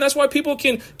understand? That's why people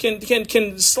can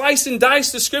slice and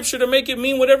dice the scripture to make it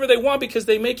mean whatever they want, because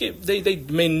they make it they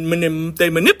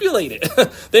manipulate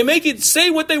it. They make it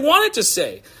say what they want it to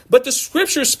say. But the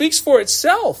scripture speaks for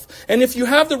itself. And if you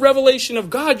have the revelation of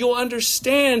God, you'll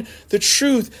understand the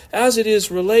truth as it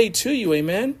is relayed to you.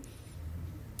 Amen.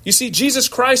 You see, Jesus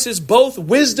Christ is both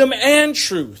wisdom and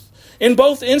truth. In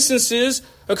both instances,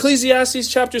 Ecclesiastes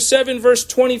chapter 7, verse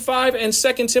 25 and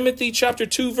 2 Timothy chapter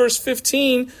 2, verse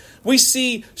 15, we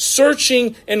see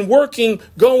searching and working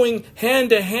going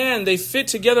hand to hand. They fit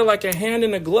together like a hand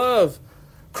in a glove.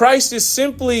 Christ is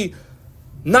simply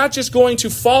not just going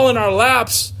to fall in our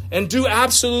laps and do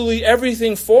absolutely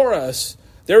everything for us.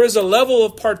 There is a level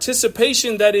of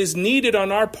participation that is needed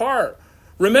on our part.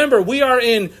 Remember, we are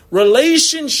in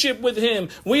relationship with him.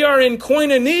 We are in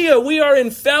koinonia. We are in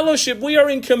fellowship. We are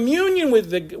in communion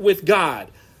with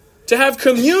God. To have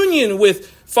communion with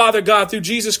Father God through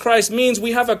Jesus Christ means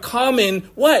we have a common,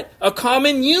 what? A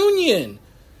common union.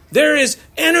 There is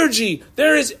energy.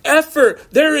 There is effort.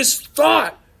 There is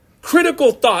thought,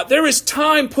 critical thought. There is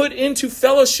time put into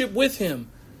fellowship with him.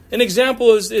 An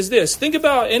example is this. Think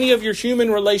about any of your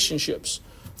human relationships.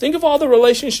 Think of all the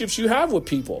relationships you have with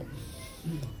people.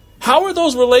 How are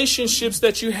those relationships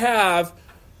that you have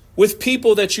with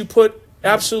people that you put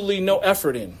absolutely no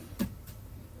effort in?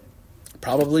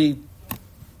 Probably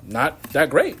not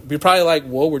that great. You're probably like,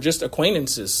 well, we're just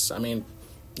acquaintances. I mean,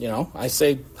 I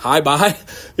say hi, bye.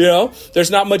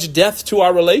 There's not much depth to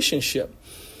our relationship.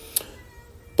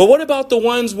 But what about the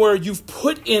ones where you've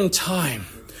put in time?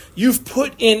 You've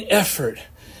put in effort.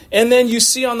 And then you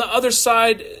see on the other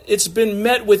side, it's been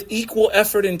met with equal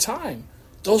effort and time.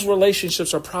 Those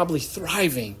relationships are probably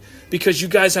thriving because you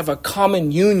guys have a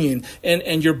common union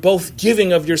and you're both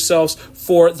giving of yourselves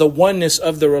for the oneness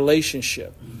of the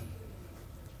relationship.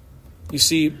 You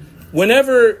see,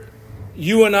 whenever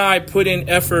you and I put in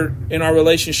effort in our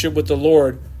relationship with the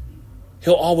Lord,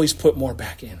 he'll always put more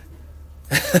back in.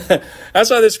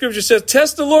 That's why the scripture says,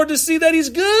 test the Lord to see that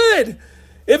he's good.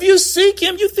 If you seek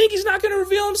him, you think he's not going to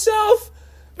reveal himself?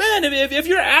 Man, if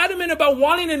you're adamant about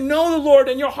wanting to know the Lord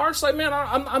and your heart's like, man,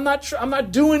 I'm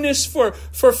not doing this for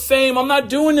fame. I'm not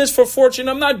doing this for fortune.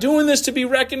 I'm not doing this to be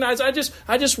recognized. I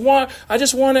just want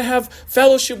to have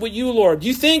fellowship with you, Lord.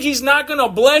 You think he's not going to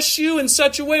bless you in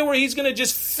such a way where he's going to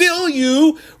just fill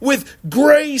you with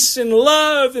grace and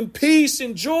love and peace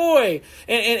and joy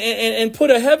and put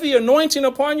a heavy anointing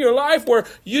upon your life where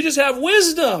you just have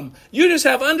wisdom. You just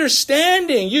have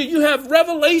understanding. You have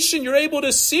revelation. You're able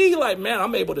to see like, man,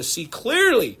 I'm able to see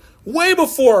clearly way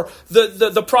before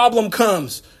the problem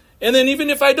comes. And then even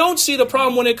if I don't see the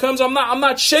problem when it comes, I'm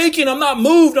not shaking, I'm not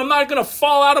moved, I'm not going to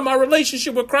fall out of my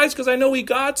relationship with Christ because I know he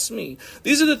got me.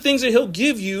 These are the things that he'll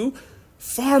give you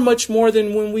far much more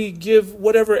than when we give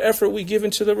whatever effort we give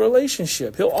into the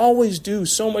relationship. He'll always do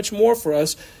so much more for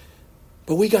us,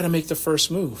 but we got to make the first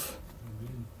move.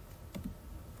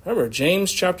 Remember,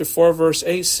 James chapter 4 verse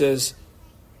 8 says,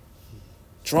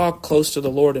 draw close to the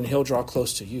Lord and he'll draw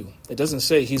close to you. It doesn't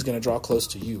say he's going to draw close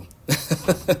to you.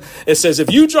 It says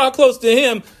if you draw close to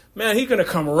him, man, he's going to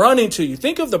come running to you.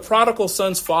 Think of the prodigal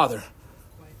son's father.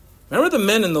 Remember the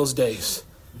men in those days?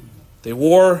 They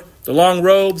wore the long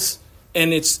robes,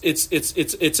 and it's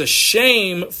a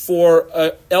shame for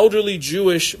an elderly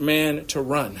Jewish man to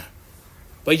run.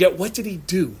 But yet what did he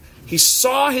do? He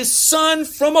saw his son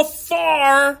from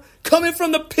afar coming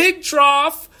from the pig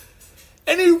trough,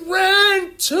 and he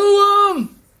ran to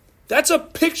him. That's a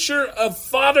picture of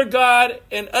Father God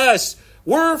and us.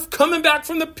 We're coming back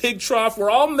from the pig trough. We're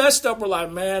all messed up. We're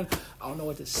like, man, I don't know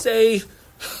what to say.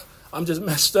 I'm just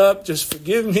messed up. Just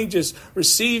forgive me. Just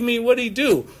receive me. What did he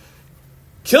do?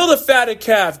 Kill the fatted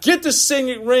calf. Get the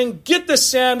signet ring. Get the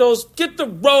sandals. Get the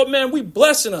robe. Man, we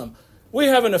blessing them.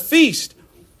 We're having a feast.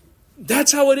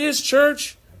 That's how it is,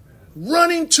 church.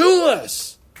 Running to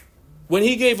us. When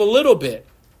he gave a little bit,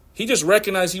 he just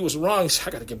recognized he was wrong. He said,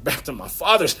 I got to get back to my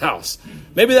Father's house.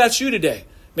 Maybe that's you today.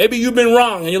 Maybe you've been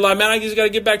wrong and you're like, man, I just got to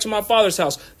get back to my Father's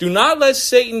house. Do not let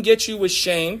Satan get you with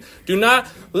shame. Do not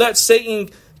let Satan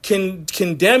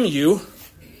condemn you.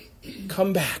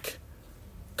 Come back.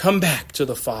 Come back to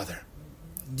the Father.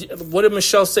 What did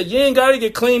Michelle say? You ain't got to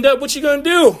get cleaned up. What you going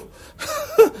to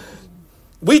do?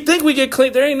 We think we get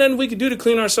clean. There ain't nothing we can do to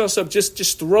clean ourselves up.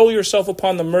 Just throw yourself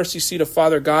upon the mercy seat of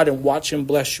Father God and watch him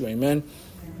bless you. Amen.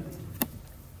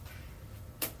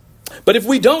 But if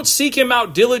we don't seek him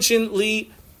out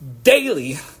diligently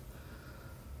daily,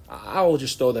 I will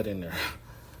just throw that in there.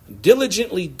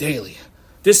 Diligently daily.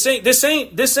 This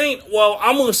ain't, well,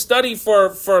 I'm going to study for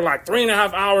like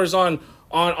 3.5 hours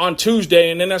on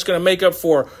Tuesday, and then that's going to make up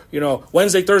for,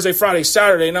 Wednesday, Thursday, Friday,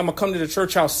 Saturday, and I'm going to come to the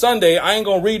church house Sunday. I ain't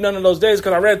going to read none of those days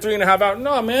because I read 3.5 hours.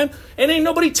 No, man. And ain't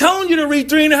nobody telling you to read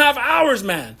 3.5 hours,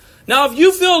 man. Now, if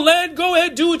you feel led, go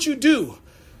ahead, do what you do.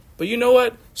 But you know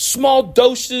what? Small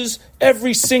doses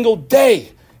every single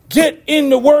day. Get in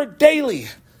the word daily.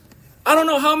 I don't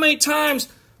know how many times,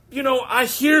 I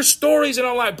hear stories and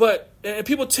I'm like, but And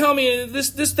people tell me this,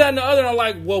 that, and the other. And I'm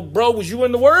like, well, bro, was you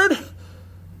in the Word?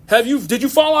 Did you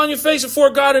fall on your face before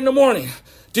God in the morning?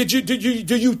 Do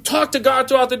you talk to God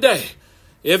throughout the day?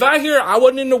 If I hear I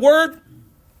wasn't in the Word,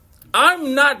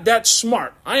 I'm not that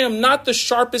smart. I am not the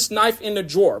sharpest knife in the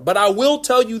drawer. But I will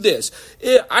tell you this.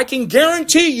 I can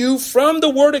guarantee you from the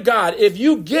Word of God, if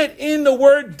you get in the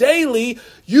Word daily,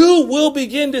 you will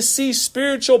begin to see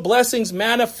spiritual blessings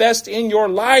manifest in your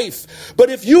life. But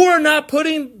if you are not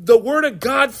putting the Word of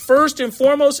God first and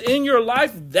foremost in your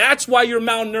life, that's why you're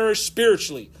malnourished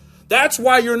spiritually. That's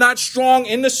why you're not strong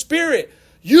in the Spirit.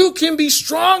 You can be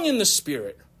strong in the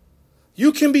Spirit.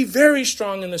 You can be very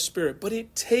strong in the Spirit, but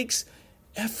it takes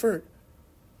effort.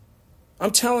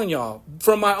 I'm telling y'all,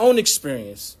 from my own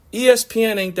experience,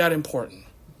 ESPN ain't that important.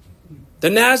 The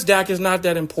NASDAQ is not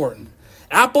that important.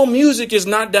 Apple Music is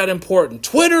not that important.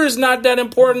 Twitter is not that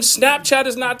important. Snapchat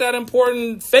is not that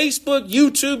important. Facebook,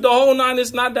 YouTube, the whole nine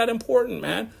is not that important,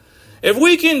 man. If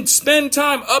we can spend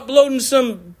time uploading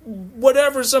some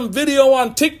video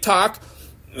on TikTok,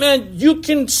 man, you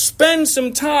can spend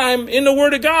some time in the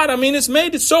Word of God. I mean, it's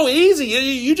made it so easy.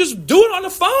 You just do it on the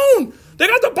phone. They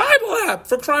got the Bible app,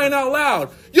 for crying out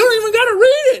loud. You don't even got to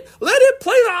read it. Let it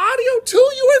play the audio to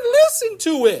you and listen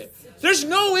to it. There's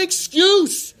no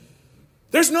excuse.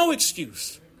 There's no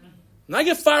excuse. And I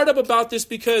get fired up about this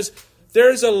because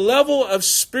there's a level of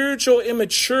spiritual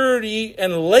immaturity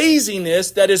and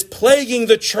laziness that is plaguing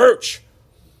the church.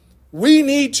 We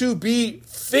need to be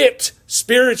fit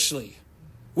spiritually.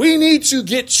 We need to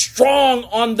get strong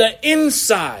on the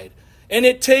inside. And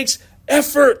it takes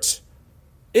effort.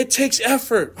 It takes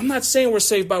effort. I'm not saying we're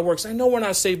saved by works. I know we're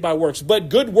not saved by works. But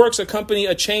good works accompany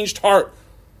a changed heart.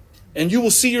 And you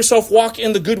will see yourself walk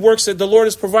in the good works that the Lord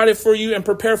has provided for you and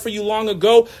prepared for you long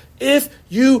ago if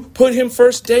you put Him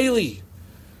first daily.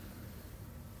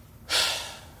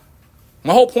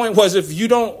 My whole point was if you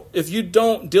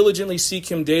don't diligently seek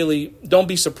Him daily, don't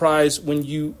be surprised when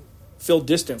you feel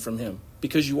distant from Him.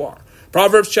 Because you are.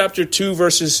 Proverbs chapter 2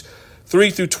 verses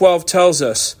 3 through 12 tells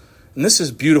us, and this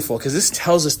is beautiful because this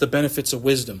tells us the benefits of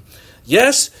wisdom.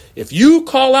 Yes, if you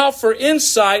call out for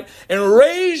insight and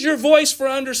raise your voice for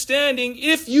understanding,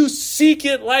 if you seek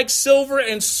it like silver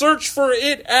and search for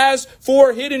it as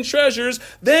for hidden treasures,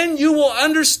 then you will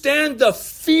understand the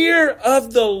fear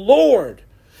of the Lord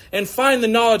and find the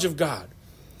knowledge of God.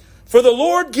 For the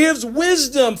Lord gives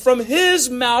wisdom. From His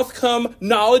mouth come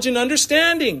knowledge and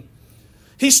understanding.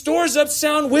 He stores up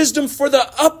sound wisdom for the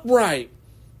upright.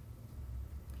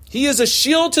 He is a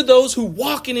shield to those who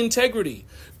walk in integrity,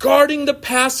 guarding the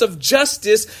paths of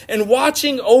justice and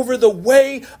watching over the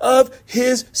way of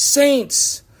His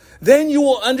saints. Then you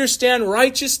will understand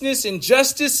righteousness and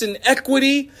justice and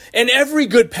equity and every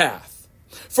good path.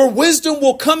 For wisdom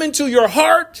will come into your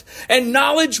heart and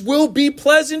knowledge will be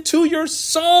pleasant to your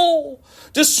soul.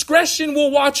 Discretion will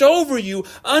watch over you.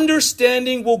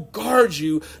 Understanding will guard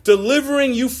you,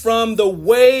 delivering you from the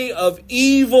way of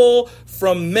evil,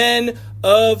 from men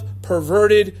of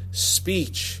perverted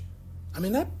speech. I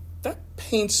mean, that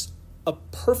paints a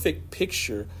perfect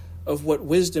picture of what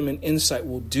wisdom and insight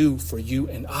will do for you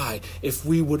and I if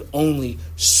we would only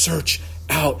search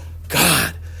out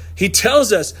God. He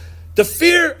tells us the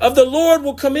fear of the Lord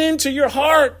will come into your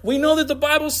heart. We know that the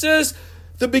Bible says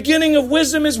the beginning of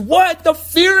wisdom is what? The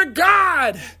fear of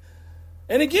God.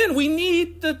 And again, we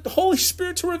need the Holy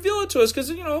Spirit to reveal it to us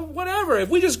because, whatever. If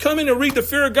we just come in and read the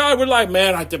fear of God, we're like,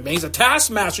 man, he's a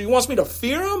taskmaster. He wants me to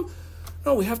fear Him?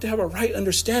 No, we have to have a right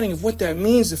understanding of what that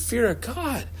means, the fear of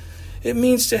God. It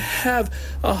means to have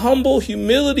a humble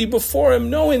humility before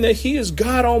Him, knowing that He is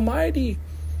God Almighty.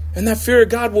 And that fear of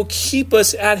God will keep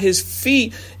us at His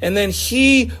feet, and then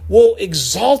He will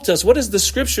exalt us. What does the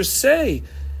Scripture say?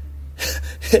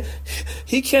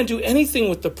 He can't do anything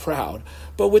with the proud,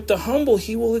 but with the humble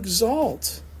He will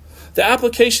exalt. The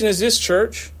application is this,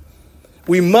 church.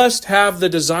 We must have the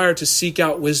desire to seek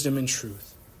out wisdom and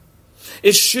truth.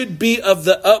 It should be of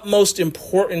the utmost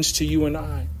importance to you and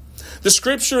I. The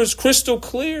Scripture is crystal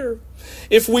clear.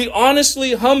 If we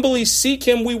honestly, humbly seek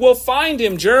Him, we will find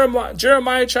Him.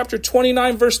 Jeremiah chapter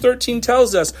 29 verse 13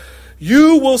 tells us,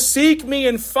 you will seek me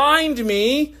and find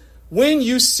me when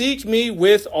you seek me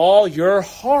with all your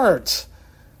heart.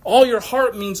 All your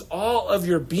heart means all of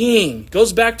your being. It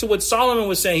goes back to what Solomon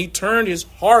was saying. He turned his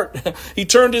heart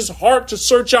to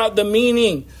search out the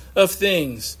meaning of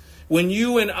things. When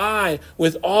you and I,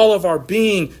 with all of our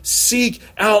being, seek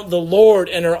out the Lord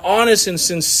and are honest and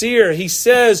sincere, He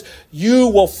says, you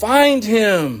will find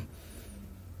Him.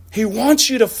 He wants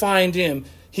you to find Him.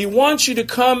 He wants you to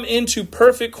come into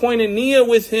perfect koinonia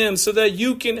with Him so that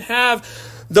you can have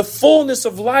the fullness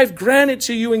of life granted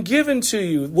to you and given to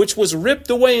you, which was ripped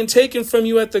away and taken from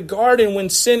you at the garden when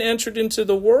sin entered into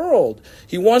the world.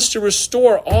 He wants to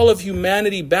restore all of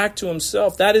humanity back to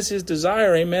himself. That is his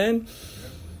desire. Amen.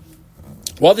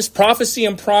 While this prophecy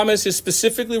and promise is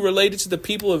specifically related to the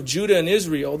people of Judah and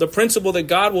Israel, the principle that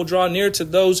God will draw near to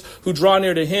those who draw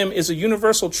near to him is a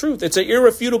universal truth. It's an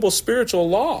irrefutable spiritual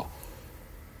law.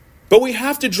 But we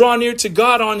have to draw near to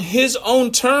God on his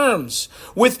own terms,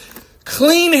 with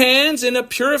clean hands and a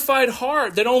purified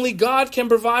heart that only God can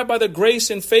provide by the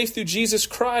grace and faith through Jesus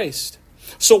Christ.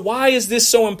 So why is this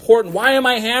so important? Why am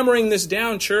I hammering this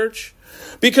down, church?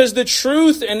 Because the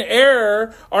truth and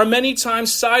error are many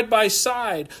times side by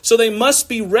side. So they must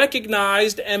be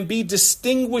recognized and be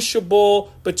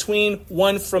distinguishable between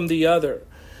one from the other.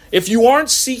 If you aren't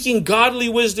seeking godly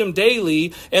wisdom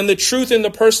daily and the truth in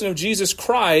the person of Jesus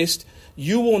Christ,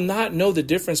 you will not know the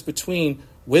difference between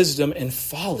wisdom and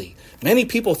folly. Many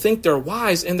people think they're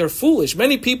wise and they're foolish.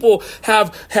 Many people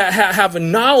have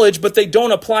knowledge, but they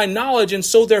don't apply knowledge, and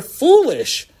so they're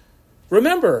foolish.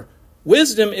 Remember,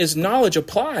 wisdom is knowledge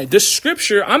applied. This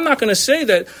scripture, I'm not going to say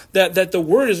that the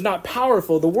word is not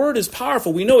powerful. The word is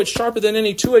powerful. We know it's sharper than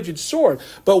any two-edged sword.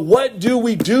 But what do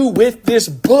we do with this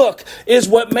book is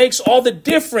what makes all the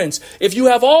difference. If you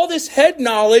have all this head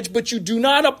knowledge, but you do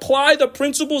not apply the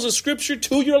principles of scripture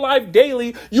to your life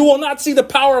daily, you will not see the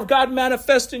power of God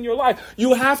manifest in your life.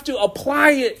 You have to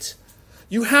apply it.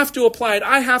 You have to apply it.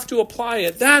 I have to apply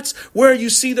it. That's where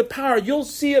you see the power. You'll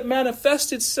see it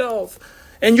manifest itself.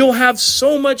 And you'll have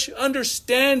so much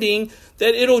understanding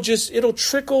that it'll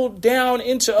trickle down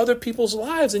into other people's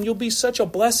lives, and you'll be such a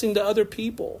blessing to other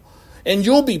people. And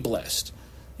you'll be blessed.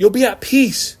 You'll be at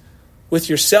peace with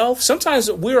yourself.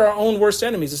 Sometimes we're our own worst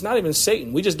enemies. It's not even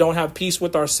Satan. We just don't have peace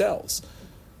with ourselves.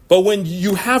 But when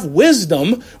you have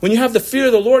wisdom, when you have the fear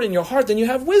of the Lord in your heart, then you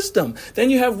have wisdom. Then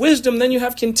you have wisdom, then you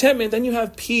have contentment, then you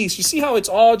have peace. You see how it's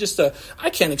all just I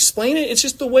can't explain it. It's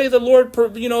just the way the Lord,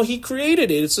 he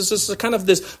created it. It's just a kind of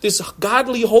this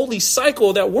godly, holy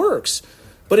cycle that works.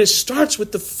 But it starts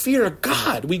with the fear of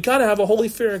God. We got to have a holy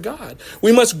fear of God.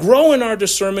 We must grow in our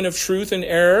discernment of truth and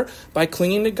error by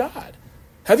clinging to God.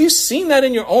 Have you seen that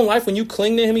in your own life? When you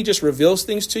cling to him, he just reveals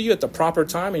things to you at the proper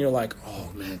time. And you're like, oh,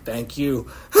 man, thank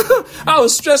you. I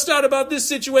was stressed out about this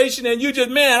situation. And you just,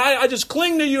 I just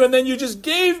cling to you. And then you just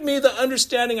gave me the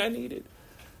understanding I needed.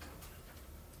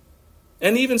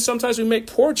 And even sometimes we make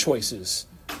poor choices.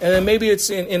 And then maybe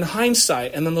it's in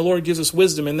hindsight. And then the Lord gives us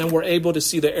wisdom. And then we're able to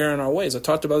see the error in our ways. I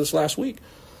talked about this last week.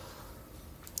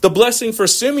 The blessing for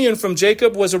Simeon from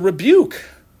Jacob was a rebuke.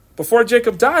 Before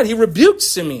Jacob died, he rebuked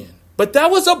Simeon. But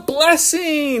that was a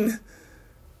blessing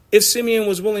if Simeon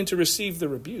was willing to receive the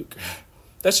rebuke.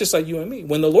 That's just like you and me.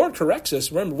 When the Lord corrects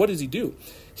us, remember, what does he do?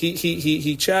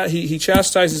 He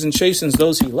chastises and chastens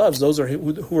those he loves, those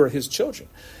who are his children.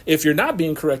 If you're not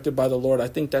being corrected by the Lord, I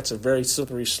think that's a very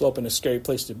slippery slope and a scary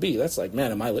place to be. That's like,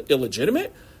 man, am I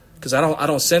illegitimate? Because I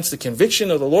don't sense the conviction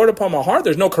of the Lord upon my heart.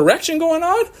 There's no correction going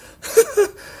on.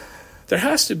 There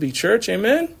has to be, church.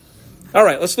 Amen. All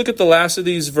right, let's look at the last of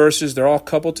these verses. They're all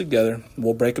coupled together.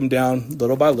 We'll break them down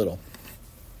little by little.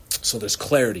 So there's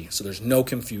clarity, so there's no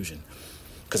confusion.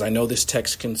 Because I know this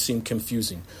text can seem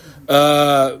confusing.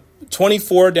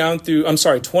 26 down through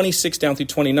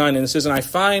 29, and it says, And I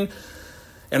find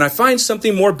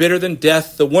something more bitter than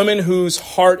death, the woman whose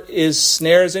heart is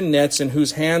snares and nets, and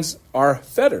whose hands are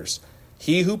fetters.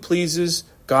 He who pleases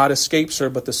God escapes her,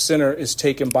 but the sinner is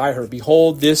taken by her.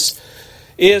 Behold, this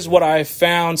is what I have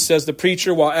found, says the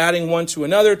preacher, while adding one to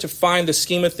another to find the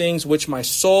scheme of things which my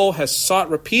soul has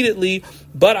sought repeatedly,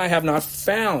 but I have not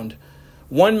found.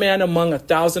 One man among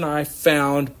 1,000 I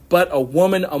found, but a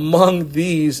woman among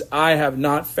these I have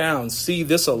not found. See,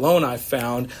 this alone I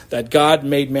found, that God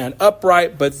made man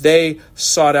upright, but they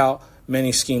sought out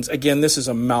many schemes. Again, this is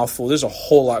a mouthful. There's a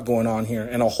whole lot going on here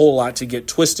and a whole lot to get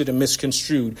twisted and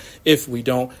misconstrued if we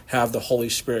don't have the Holy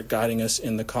Spirit guiding us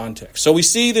in the context. So we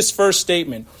see this first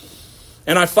statement,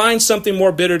 and I find something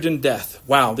more bitter than death.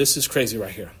 Wow, this is crazy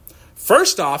right here.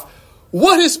 First off,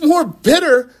 what is more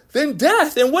bitter than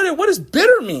death? And what does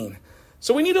bitter mean?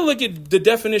 So we need to look at the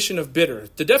definition of bitter.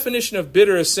 The definition of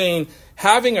bitter is saying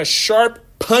having a sharp,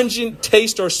 pungent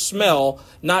taste or smell,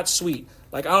 not sweet.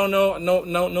 Like, I don't know,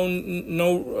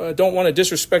 don't want to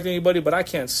disrespect anybody, but I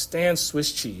can't stand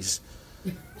Swiss cheese.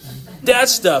 That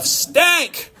stuff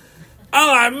stank.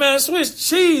 Oh, man, Swiss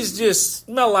cheese just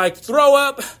smell like throw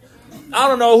up. I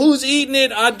don't know who's eating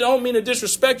it. I don't mean to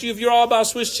disrespect you if you're all about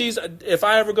Swiss cheese. If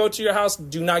I ever go to your house,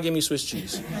 do not give me Swiss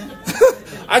cheese.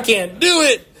 I can't do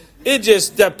it. It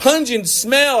just, that pungent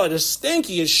smell, it is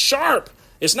stinky, it's sharp.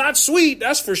 It's not sweet,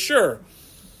 that's for sure.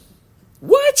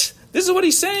 What? This is what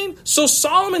he's saying? So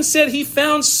Solomon said he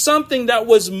found something that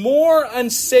was more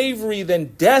unsavory than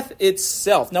death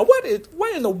itself. Now, what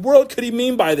in the world could he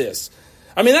mean by this?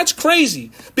 I mean, that's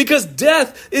crazy, because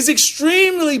death is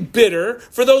extremely bitter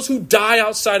for those who die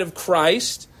outside of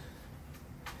Christ.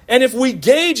 And if we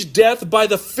gauge death by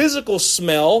the physical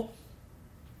smell,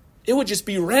 it would just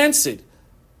be rancid.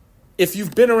 If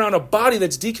you've been around a body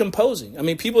that's decomposing. I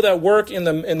mean, people that work in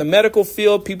the medical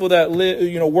field, people that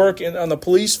work on the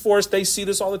police force, they see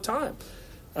this all the time.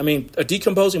 I mean, a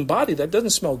decomposing body, that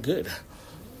doesn't smell good.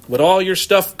 With all your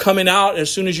stuff coming out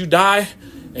as soon as you die,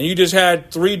 and you just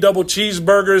had 3 double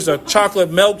cheeseburgers, a chocolate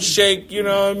milkshake, you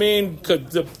know what I mean?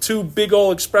 The 2 big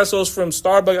old espressos from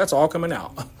Starbucks, that's all coming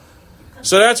out.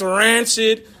 So that's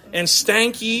rancid and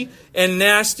stanky and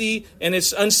nasty, and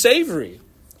it's unsavory.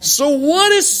 So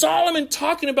what is Solomon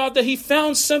talking about that he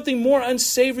found something more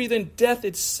unsavory than death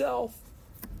itself?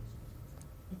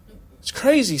 It's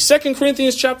crazy. 2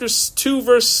 Corinthians chapter 2,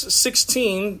 verse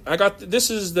 16. This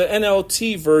is the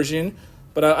NLT version,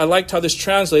 but I liked how this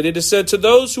translated. It said, "To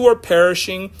those who are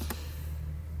perishing,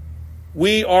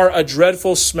 we are a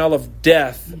dreadful smell of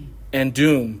death and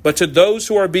doom. But to those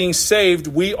who are being saved,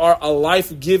 we are a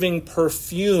life-giving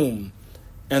perfume.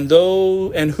 And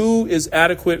who is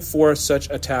adequate for such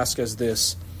a task as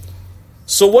this?"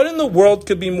 So what in the world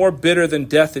could be more bitter than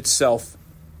death itself?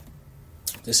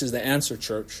 This is the answer,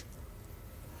 church.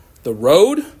 The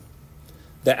road,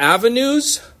 the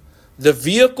avenues, the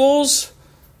vehicles,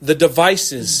 the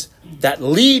devices that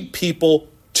lead people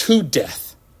to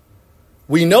death.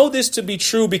 We know this to be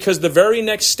true because the very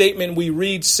next statement we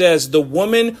read says, "The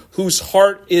woman whose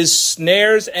heart is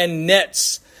snares and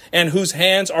nets, and whose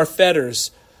hands are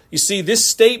fetters." You see, this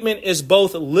statement is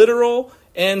both literal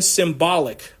and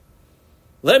symbolic.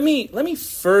 Let me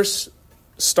first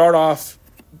start off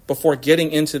before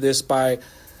getting into this by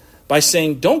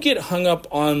saying, don't get hung up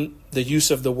on the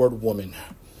use of the word woman.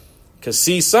 Because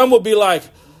see, some will be like,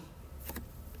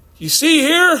 you see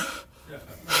here,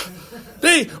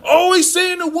 they always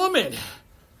saying a woman.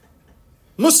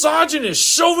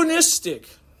 Misogynist, chauvinistic.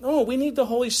 No, we need the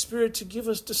Holy Spirit to give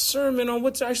us discernment on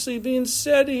what's actually being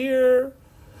said here.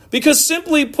 Because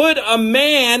simply put, a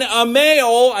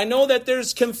male, I know that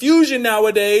there's confusion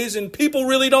nowadays and people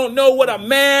really don't know what a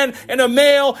man and a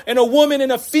male and a woman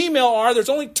and a female are. There's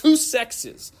only 2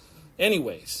 sexes.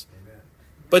 Anyways. Amen.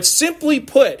 But simply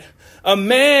put, a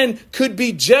man could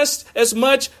be just as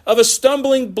much of a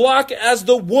stumbling block as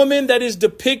the woman that is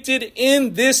depicted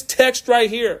in this text right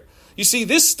here. You see,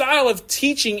 this style of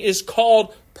teaching is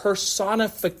called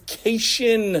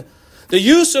personification. The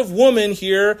use of woman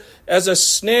here as a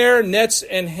snare, nets,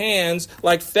 and hands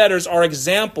like fetters are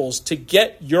examples to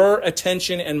get your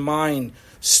attention and mind.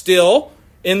 Still,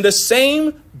 in the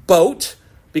same boat,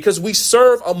 because we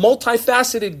serve a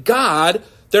multifaceted God,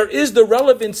 there is the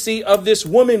relevancy of this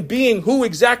woman being who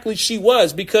exactly she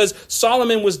was, because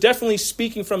Solomon was definitely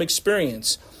speaking from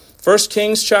experience. 1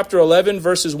 Kings chapter 11,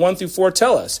 verses 1 through 4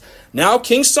 tell us, "Now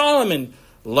King Solomon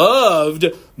loved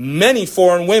many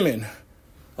foreign women,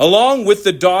 along with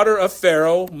the daughter of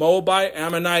Pharaoh, Moabite,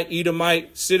 Ammonite,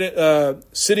 Edomite,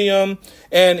 Sidonian,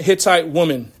 and Hittite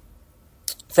woman,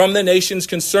 from the nations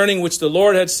concerning which the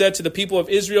Lord had said to the people of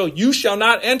Israel, 'You shall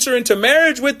not enter into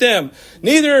marriage with them,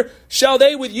 neither shall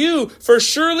they with you, for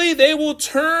surely they will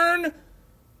turn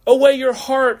away your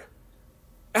heart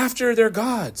after their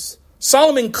gods.'"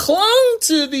 Solomon clung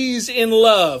to these in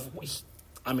love.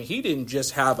 I mean, he didn't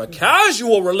just have a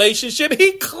casual relationship.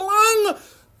 He clung.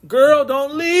 "Girl,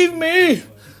 don't leave me."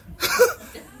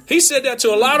 He said that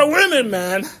to a lot of women,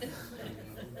 man.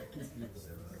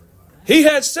 He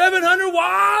had 700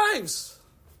 wives.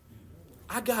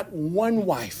 I got 1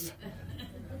 wife.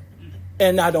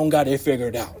 And I don't got it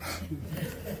figured out.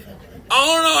 I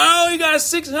don't know how you got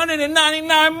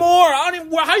 699 more.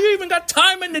 How you even got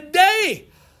time in the day?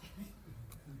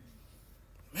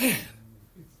 Man.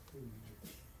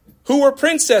 Who were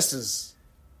princesses.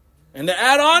 And to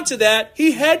add on to that,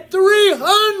 he had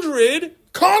 300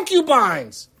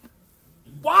 concubines.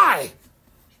 Why?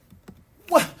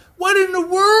 What in the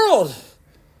world?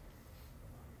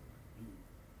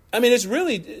 I mean, it's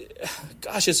really,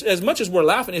 gosh, as much as we're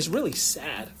laughing, it's really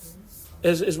sad.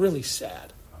 It's really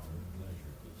sad.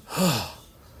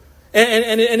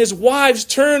 And his wives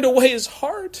turned away his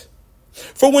heart.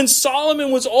 For when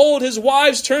Solomon was old, his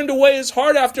wives turned away his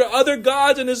heart after other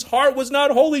gods, and his heart was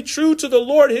not wholly true to the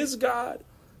Lord his God.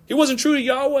 He wasn't true to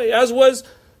Yahweh, as was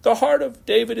the heart of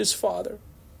David his father.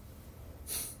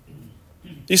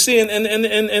 You see,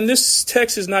 and this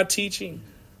text is not teaching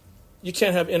you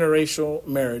can't have interracial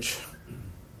marriage.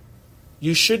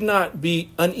 You should not be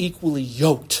unequally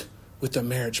yoked with a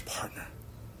marriage partner.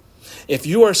 If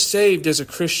you are saved as a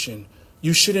Christian,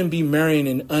 you shouldn't be marrying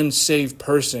an unsaved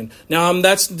person. Now,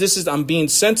 I'm being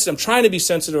sensitive. I'm trying to be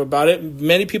sensitive about it.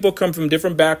 Many people come from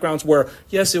different backgrounds where,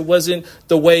 yes, it wasn't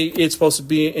the way it's supposed to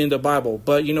be in the Bible.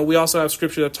 But, we also have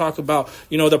scripture that talk about,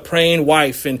 the praying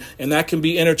wife, and that can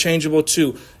be interchangeable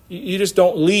too. You just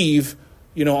don't leave,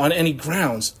 on any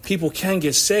grounds. People can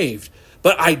get saved.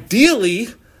 But ideally,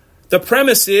 the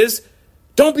premise is,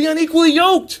 don't be unequally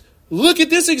yoked. Look at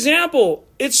this example.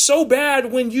 It's so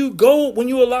bad when you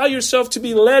allow yourself to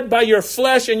be led by your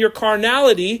flesh and your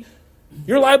carnality,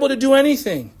 you're liable to do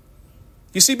anything.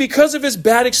 You see, because of his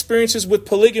bad experiences with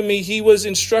polygamy, he was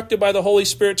instructed by the Holy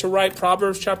Spirit to write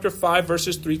Proverbs chapter 5,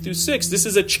 verses 3 through 6. This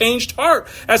is a changed heart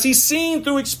as he's seen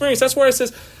through experience. That's where it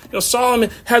says, Solomon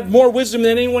had more wisdom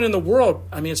than anyone in the world.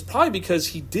 I mean, it's probably because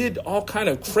he did all kind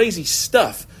of crazy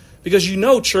stuff. Because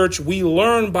church, we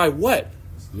learn by what?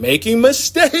 Making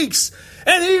mistakes.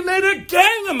 And he made a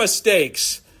gang of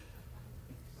mistakes.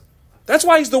 That's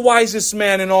why he's the wisest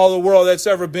man in all the world that's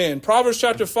ever been. Proverbs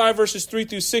chapter 5, verses 3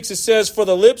 through 6, it says, "For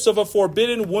the lips of a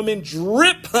forbidden woman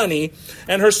drip honey,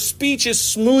 and her speech is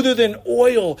smoother than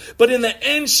oil. But in the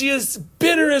end she is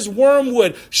bitter as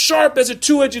wormwood, sharp as a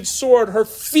two-edged sword. Her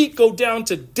feet go down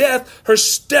to death. Her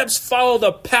steps follow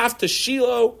the path to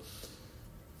Sheol.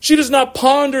 She does not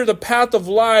ponder the path of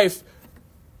life.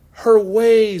 Her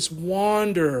ways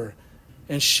wander,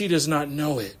 and she does not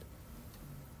know it."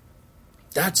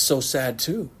 That's so sad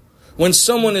too. When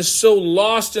someone is so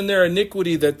lost in their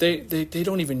iniquity that they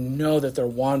don't even know that they're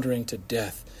wandering to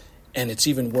death. And it's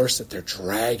even worse that they're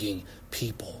dragging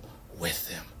people with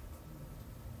them.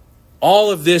 All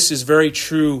of this is very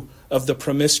true of the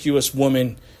promiscuous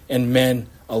woman and men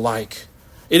alike.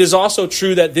 It is also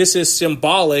true that this is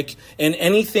symbolic in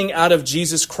anything out of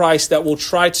Jesus Christ that will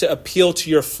try to appeal to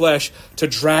your flesh to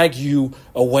drag you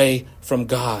away from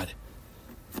God.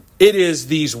 It is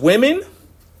these women,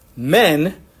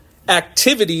 men,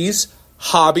 activities,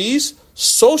 hobbies,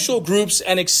 social groups,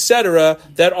 and etc.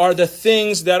 that are the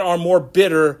things that are more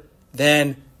bitter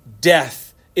than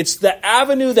death. It's the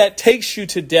avenue that takes you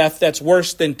to death that's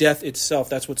worse than death itself.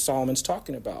 That's what Solomon's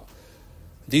talking about.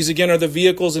 These again are the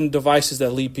vehicles and devices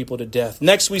that lead people to death.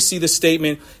 Next we see the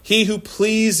statement, "He who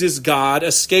pleases God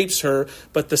escapes her,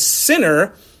 but the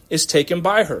sinner is taken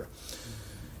by her."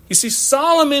 You see,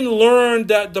 Solomon learned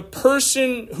that the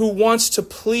person who wants to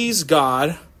please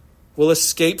God will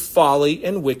escape folly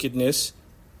and wickedness,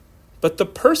 but the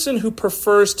person who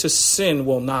prefers to sin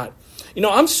will not.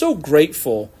 I'm so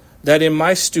grateful that in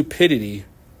my stupidity,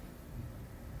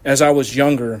 as I was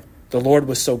younger, the Lord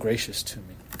was so gracious to me.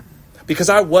 Because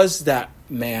I was that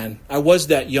man. I was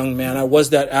that young man. I was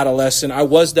that adolescent. I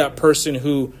was that person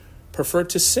who preferred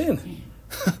to sin.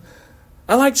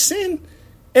 I liked sin.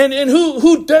 And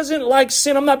who doesn't like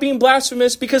sin? I'm not being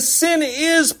blasphemous, because sin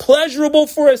is pleasurable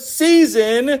for a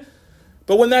season.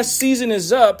 But when that season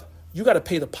is up, you got to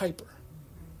pay the piper.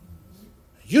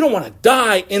 You don't want to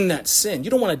die in that sin. You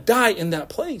don't want to die in that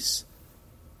place.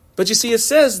 But you see, it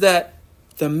says that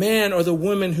the man or the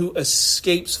woman who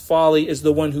escapes folly is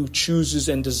the one who chooses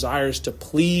and desires to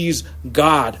please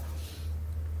God.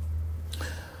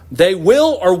 They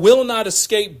will or will not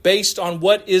escape based on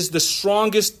what is the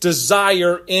strongest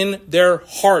desire in their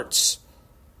hearts.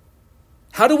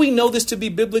 How do we know this to be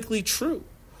biblically true?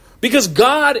 Because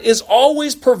God is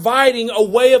always providing a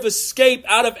way of escape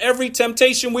out of every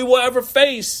temptation we will ever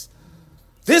face.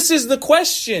 This is the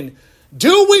question.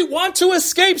 Do we want to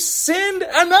escape sin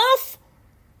enough?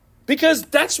 Because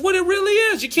that's what it really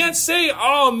is. You can't say,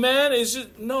 "Oh man, it's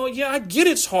just," no, yeah, I get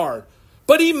it's hard.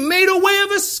 But he made a way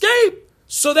of escape.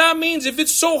 So that means if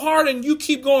it's so hard and you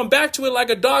keep going back to it like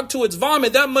a dog to its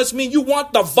vomit, that must mean you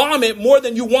want the vomit more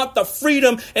than you want the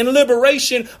freedom and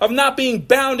liberation of not being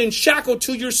bound and shackled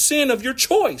to your sin of your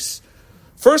choice.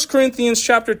 1 Corinthians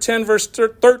chapter 10, verse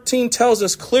 13 tells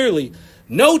us clearly,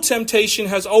 "No temptation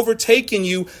has overtaken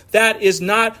you that is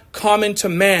not common to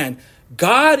man.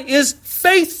 God is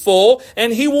faithful,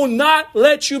 and he will not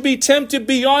let you be tempted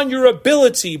beyond your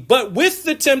ability. But with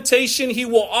the temptation, he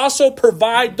will also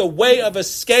provide the way of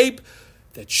escape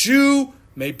that you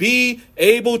may be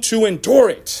able to endure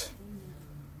it."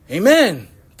 Amen.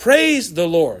 Praise the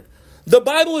Lord. The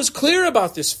Bible is clear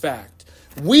about this fact.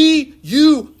 We,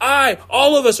 you, I,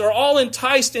 all of us are all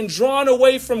enticed and drawn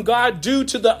away from God due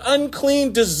to the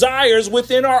unclean desires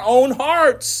within our own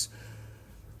hearts.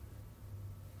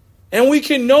 And we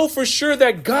can know for sure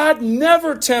that God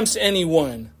never tempts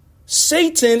anyone.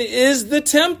 Satan is the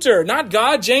tempter, not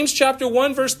God. James chapter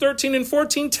 1, verse 13 and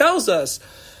 14 tells us,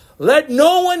 "Let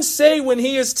no one say when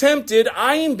he is tempted,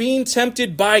 I am being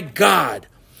tempted by God.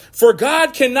 For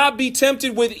God cannot be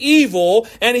tempted with evil,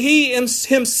 and he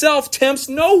himself tempts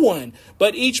no one.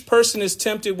 But each person is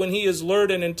tempted when he is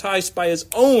lured and enticed by his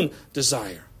own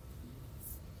desire.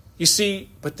 You see,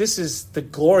 but this is the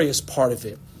glorious part of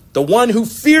it. The one who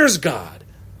fears God,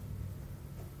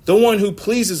 the one who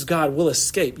pleases God will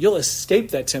escape. You'll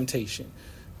escape that temptation.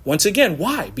 Once again,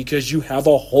 why? Because you have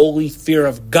a holy fear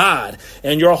of God.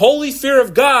 And your holy fear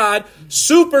of God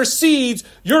supersedes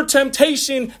your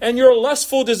temptation and your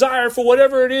lustful desire for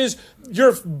whatever it is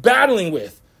you're battling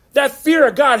with. That fear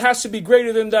of God has to be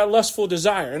greater than that lustful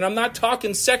desire. And I'm not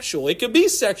talking sexual. It could be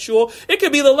sexual. It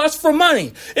could be the lust for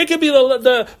money. It could be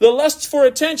the lust for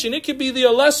attention. It could be the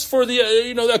lust for the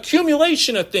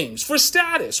accumulation of things, for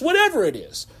status, whatever it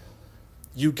is.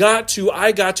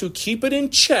 I got to keep it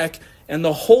in check. And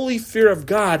the holy fear of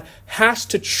God has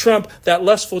to trump that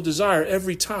lustful desire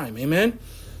every time. Amen?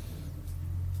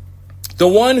 The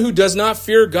one who does not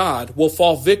fear God will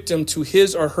fall victim to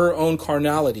his or her own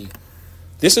carnality.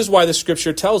 This is why the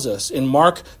scripture tells us in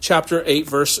Mark chapter 8,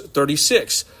 verse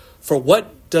 36, for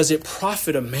what does it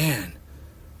profit a man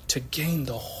to gain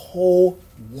the whole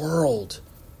world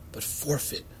but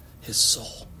forfeit his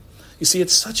soul? You see,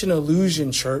 it's such an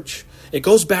illusion, church. It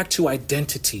goes back to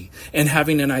identity and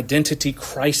having an identity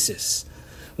crisis.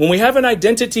 When we have an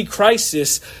identity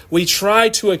crisis, we try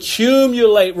to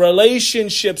accumulate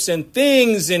relationships and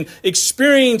things and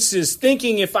experiences,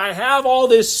 thinking if I have all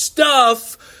this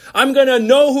stuff, I'm going to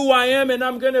know who I am and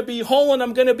I'm going to be whole and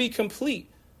I'm going to be complete.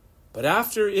 But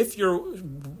if you're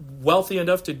wealthy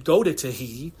enough to go to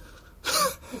Tahiti,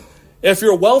 if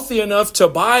you're wealthy enough to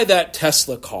buy that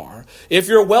Tesla car, if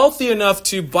you're wealthy enough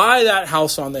to buy that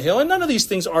house on the hill, and none of these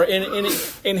things are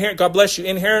inherent, God bless you,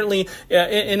 inherently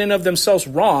in and of themselves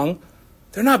wrong.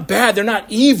 They're not bad. They're not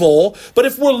evil. But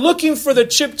if we're looking for the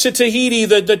trip to Tahiti,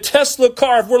 the Tesla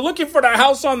car, if we're looking for the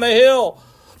house on the hill,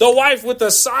 the wife with the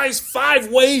size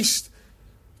 5 waist,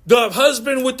 the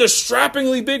husband with the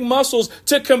strappingly big muscles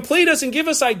to complete us and give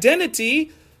us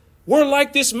identity, we're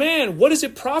like this man. What does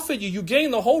it profit you? You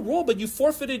gain the whole world, but you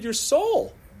forfeited your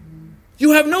soul.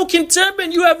 You have no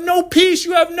contentment. You have no peace.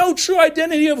 You have no true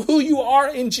identity of who you are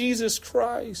in Jesus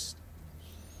Christ.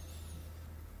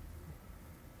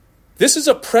 This is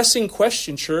a pressing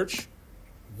question, church.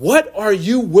 What are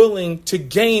you willing to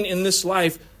gain in this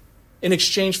life in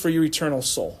exchange for your eternal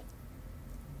soul?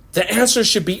 The answer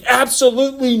should be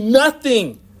absolutely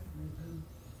nothing.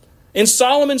 In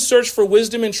Solomon's search for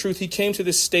wisdom and truth, he came to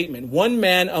this statement: 1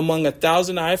 man among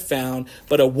 1,000 I have found,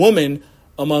 but a woman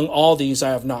among all these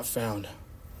I have not found.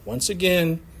 Once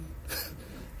again,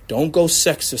 don't go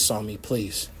sexist on me,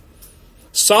 please.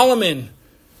 Solomon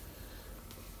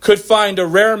could find a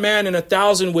rare man in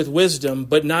 1,000 with wisdom,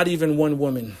 but not even 1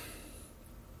 woman.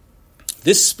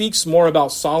 This speaks more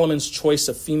about Solomon's choice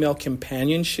of female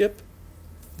companionship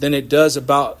than it does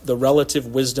about the relative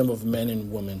wisdom of men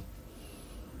and women.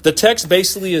 The text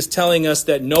basically is telling us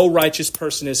that no righteous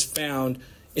person is found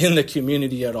in the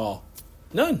community at all.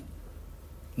 None.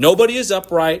 Nobody is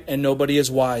upright and nobody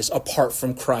is wise apart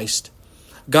from Christ.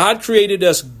 God created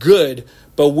us good,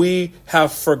 but we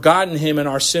have forgotten him in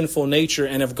our sinful nature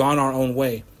and have gone our own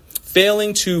way.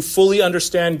 Failing to fully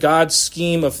understand God's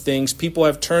scheme of things, people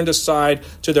have turned aside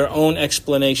to their own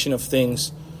explanation of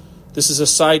things. This is a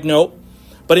side note,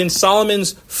 but in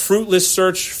Solomon's fruitless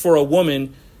search for a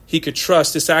woman he could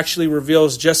trust, this actually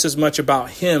reveals just as much about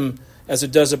him as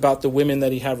it does about the women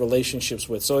that he had relationships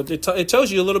with. So it tells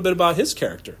you a little bit about his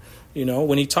character. You know,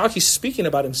 when he talks, he's speaking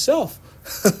about himself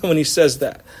when he says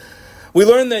that. We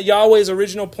learn that Yahweh's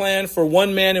original plan for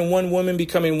 1 man and 1 woman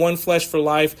becoming one flesh for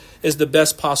life is the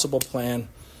best possible plan.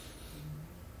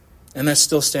 And that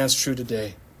still stands true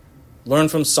today. Learn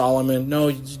from Solomon. No,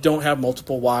 you don't have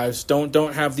multiple wives.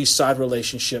 Don't have these side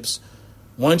relationships.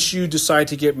 Once you decide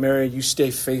to get married, you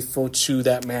stay faithful to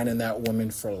that man and that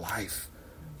woman for life.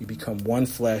 You become one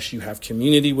flesh. You have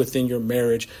community within your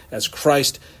marriage as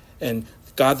Christ and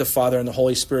God the Father and the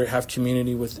Holy Spirit have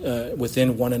community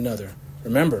within one another.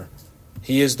 Remember,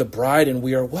 he is the bride and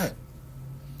we are what?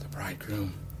 The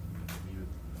bridegroom.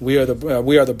 We are the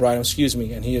bride,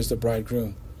 and he is the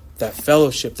bridegroom. That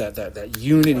fellowship, that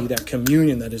unity, that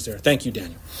communion that is there. Thank you,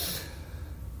 Daniel.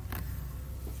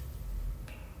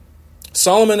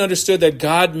 Solomon understood that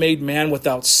God made man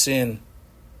without sin.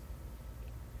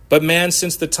 But man,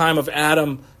 since the time of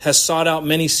Adam, has sought out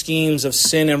many schemes of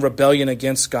sin and rebellion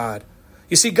against God.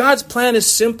 You see, God's plan is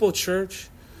simple, church.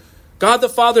 God the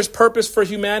Father's purpose for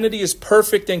humanity is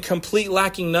perfect and complete,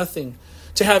 lacking nothing.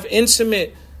 To have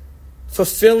intimate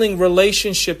fulfilling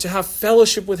relationship, to have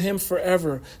fellowship with him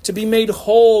forever, to be made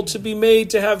whole, to be made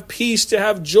to have peace, to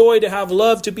have joy, to have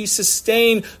love, to be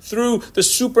sustained through the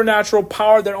supernatural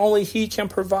power that only he can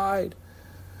provide.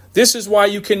 This is why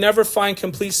you can never find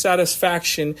complete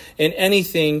satisfaction in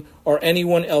anything or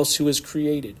anyone else who is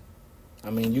created. I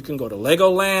mean, you can go to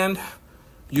Legoland,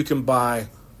 you can buy,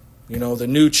 the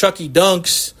new Chucky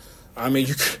Dunks. I mean,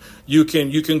 you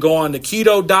can go on the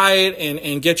keto diet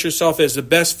and get yourself as the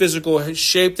best physical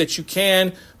shape that you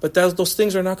can, but those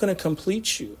things are not going to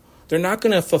complete you. They're not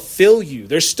going to fulfill you.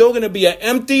 There's still going to be an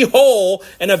empty hole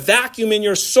and a vacuum in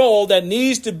your soul that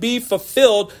needs to be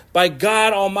fulfilled by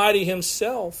God Almighty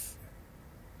himself.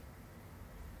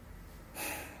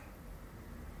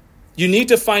 You need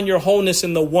to find your wholeness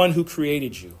in the one who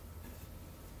created you.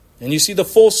 And you see the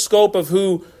full scope of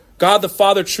who God the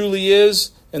Father truly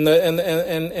is, and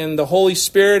the Holy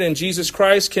Spirit and Jesus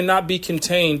Christ cannot be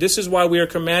contained. This is why we are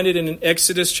commanded in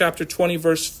Exodus chapter 20,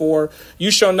 verse 4,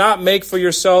 you shall not make for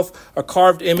yourself a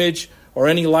carved image or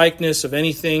any likeness of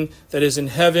anything that is in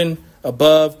heaven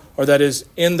above, or that is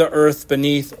in the earth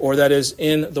beneath, or that is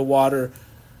in the water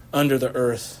under the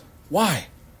earth. Why?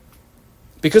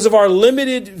 Because of our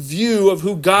limited view of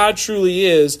who God truly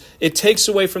is, it takes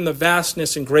away from the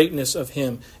vastness and greatness of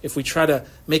him if we try to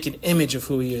make an image of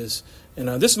who he is. And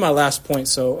this is my last point,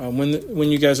 so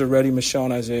when you guys are ready, Michelle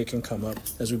and Isaiah can come up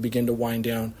as we begin to wind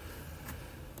down.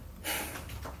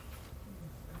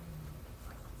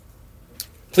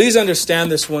 Please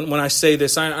understand this when I say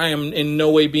this. I am in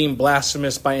no way being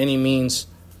blasphemous by any means.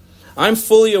 I'm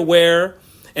fully aware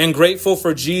and grateful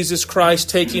for Jesus Christ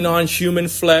taking on human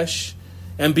flesh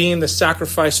and being the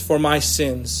sacrifice for my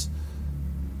sins.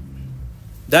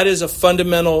 That is a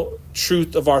fundamental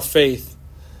truth of our faith.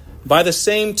 By the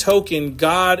same token,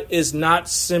 God is not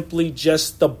simply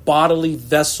just the bodily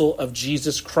vessel of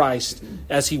Jesus Christ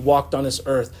as he walked on this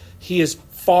earth. He is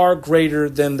far greater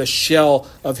than the shell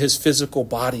of his physical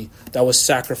body that was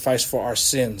sacrificed for our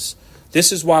sins.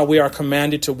 This is why we are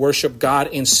commanded to worship God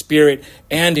in spirit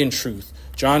and in truth.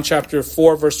 John chapter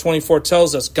 4, verse 24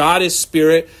 tells us, God is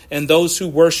spirit, and those who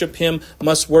worship him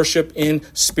must worship in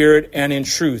spirit and in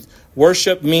truth.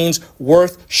 Worship means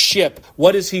worth-ship.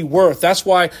 What is he worth? That's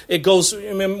why it goes,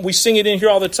 we sing it in here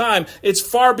all the time. It's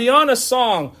far beyond a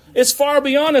song. It's far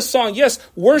beyond a song. Yes,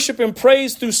 worship and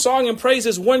praise through song and praise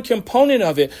is one component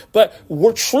of it. But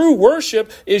true worship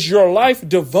is your life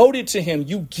devoted to him.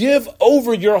 You give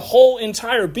over your whole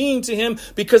entire being to him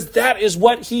because that is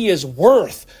what he is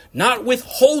worth. Not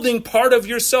withholding part of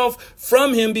yourself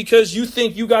from him because you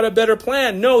think you got a better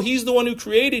plan. No, he's the one who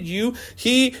created you.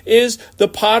 He is the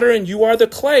potter and you are the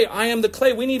clay. I am the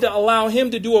clay. We need to allow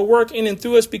him to do a work in and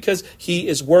through us because he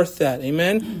is worth that.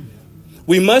 Amen.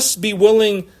 We must be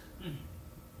willing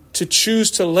to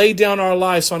choose to lay down our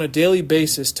lives on a daily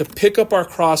basis, to pick up our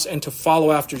cross and to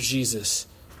follow after Jesus.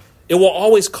 It will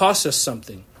always cost us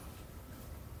something.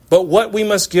 But what we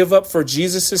must give up for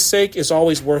Jesus' sake is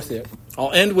always worth it.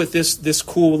 I'll end with this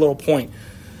cool little point.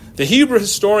 The Hebrew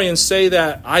historians say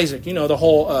that Isaac, the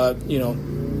whole,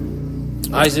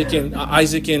 Isaac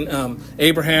and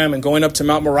Abraham and going up to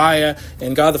Mount Moriah,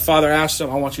 and God the Father asked him,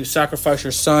 I want you to sacrifice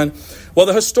your son. Well,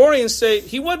 the historians say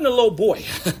he wasn't a little boy.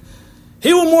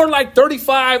 He was more like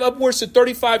 35, upwards to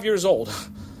 35 years old.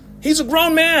 He's a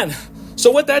grown man.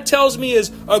 So what that tells me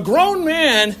is a grown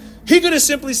man, he could have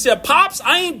simply said, Pops,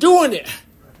 I ain't doing it.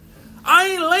 I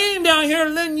ain't laying down here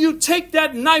and letting you take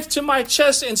that knife to my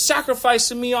chest and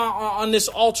sacrificing me on this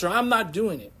altar. I'm not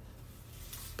doing it.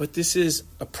 But this is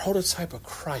a prototype of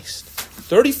Christ.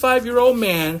 35-year-old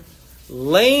man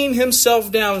laying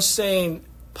himself down saying,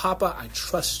 Papa, I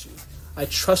trust you. I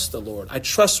trust the Lord. I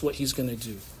trust what he's going to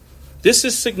do. This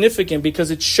is significant because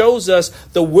it shows us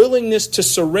the willingness to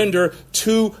surrender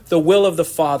to the will of the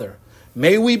Father.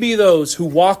 May we be those who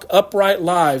walk upright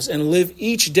lives and live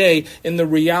each day in the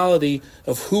reality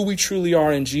of who we truly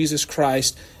are in Jesus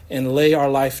Christ and lay our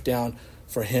life down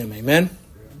for him. Amen?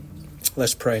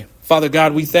 Let's pray. Father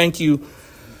God, we thank you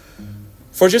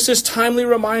for just this timely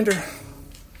reminder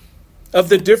of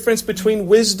the difference between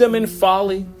wisdom and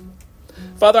folly.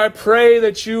 Father, I pray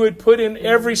that you would put in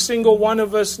every single one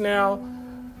of us now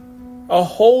a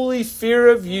holy fear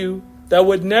of you that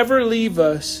would never leave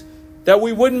us, that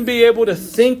we wouldn't be able to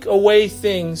think away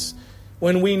things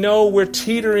when we know we're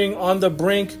teetering on the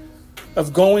brink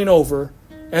of going over,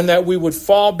 and that we would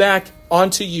fall back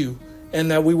onto you, and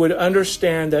that we would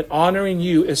understand that honoring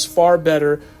you is far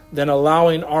better than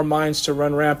allowing our minds to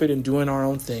run rampant and doing our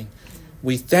own thing.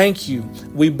 We thank you.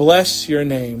 We bless your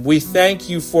name. We thank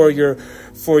you for your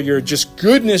just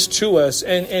goodness to us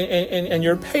and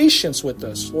your patience with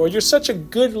us, Lord. You're such a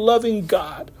good, loving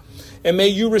God. And may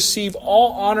you receive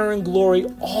all honor and glory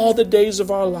all the days of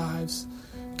our lives.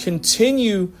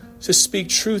 Continue to speak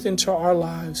truth into our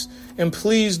lives. And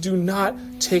please do not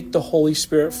take the Holy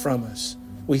Spirit from us.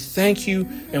 We thank you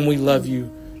and we love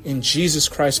you. In Jesus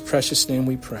Christ's precious name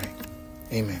we pray.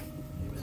 Amen.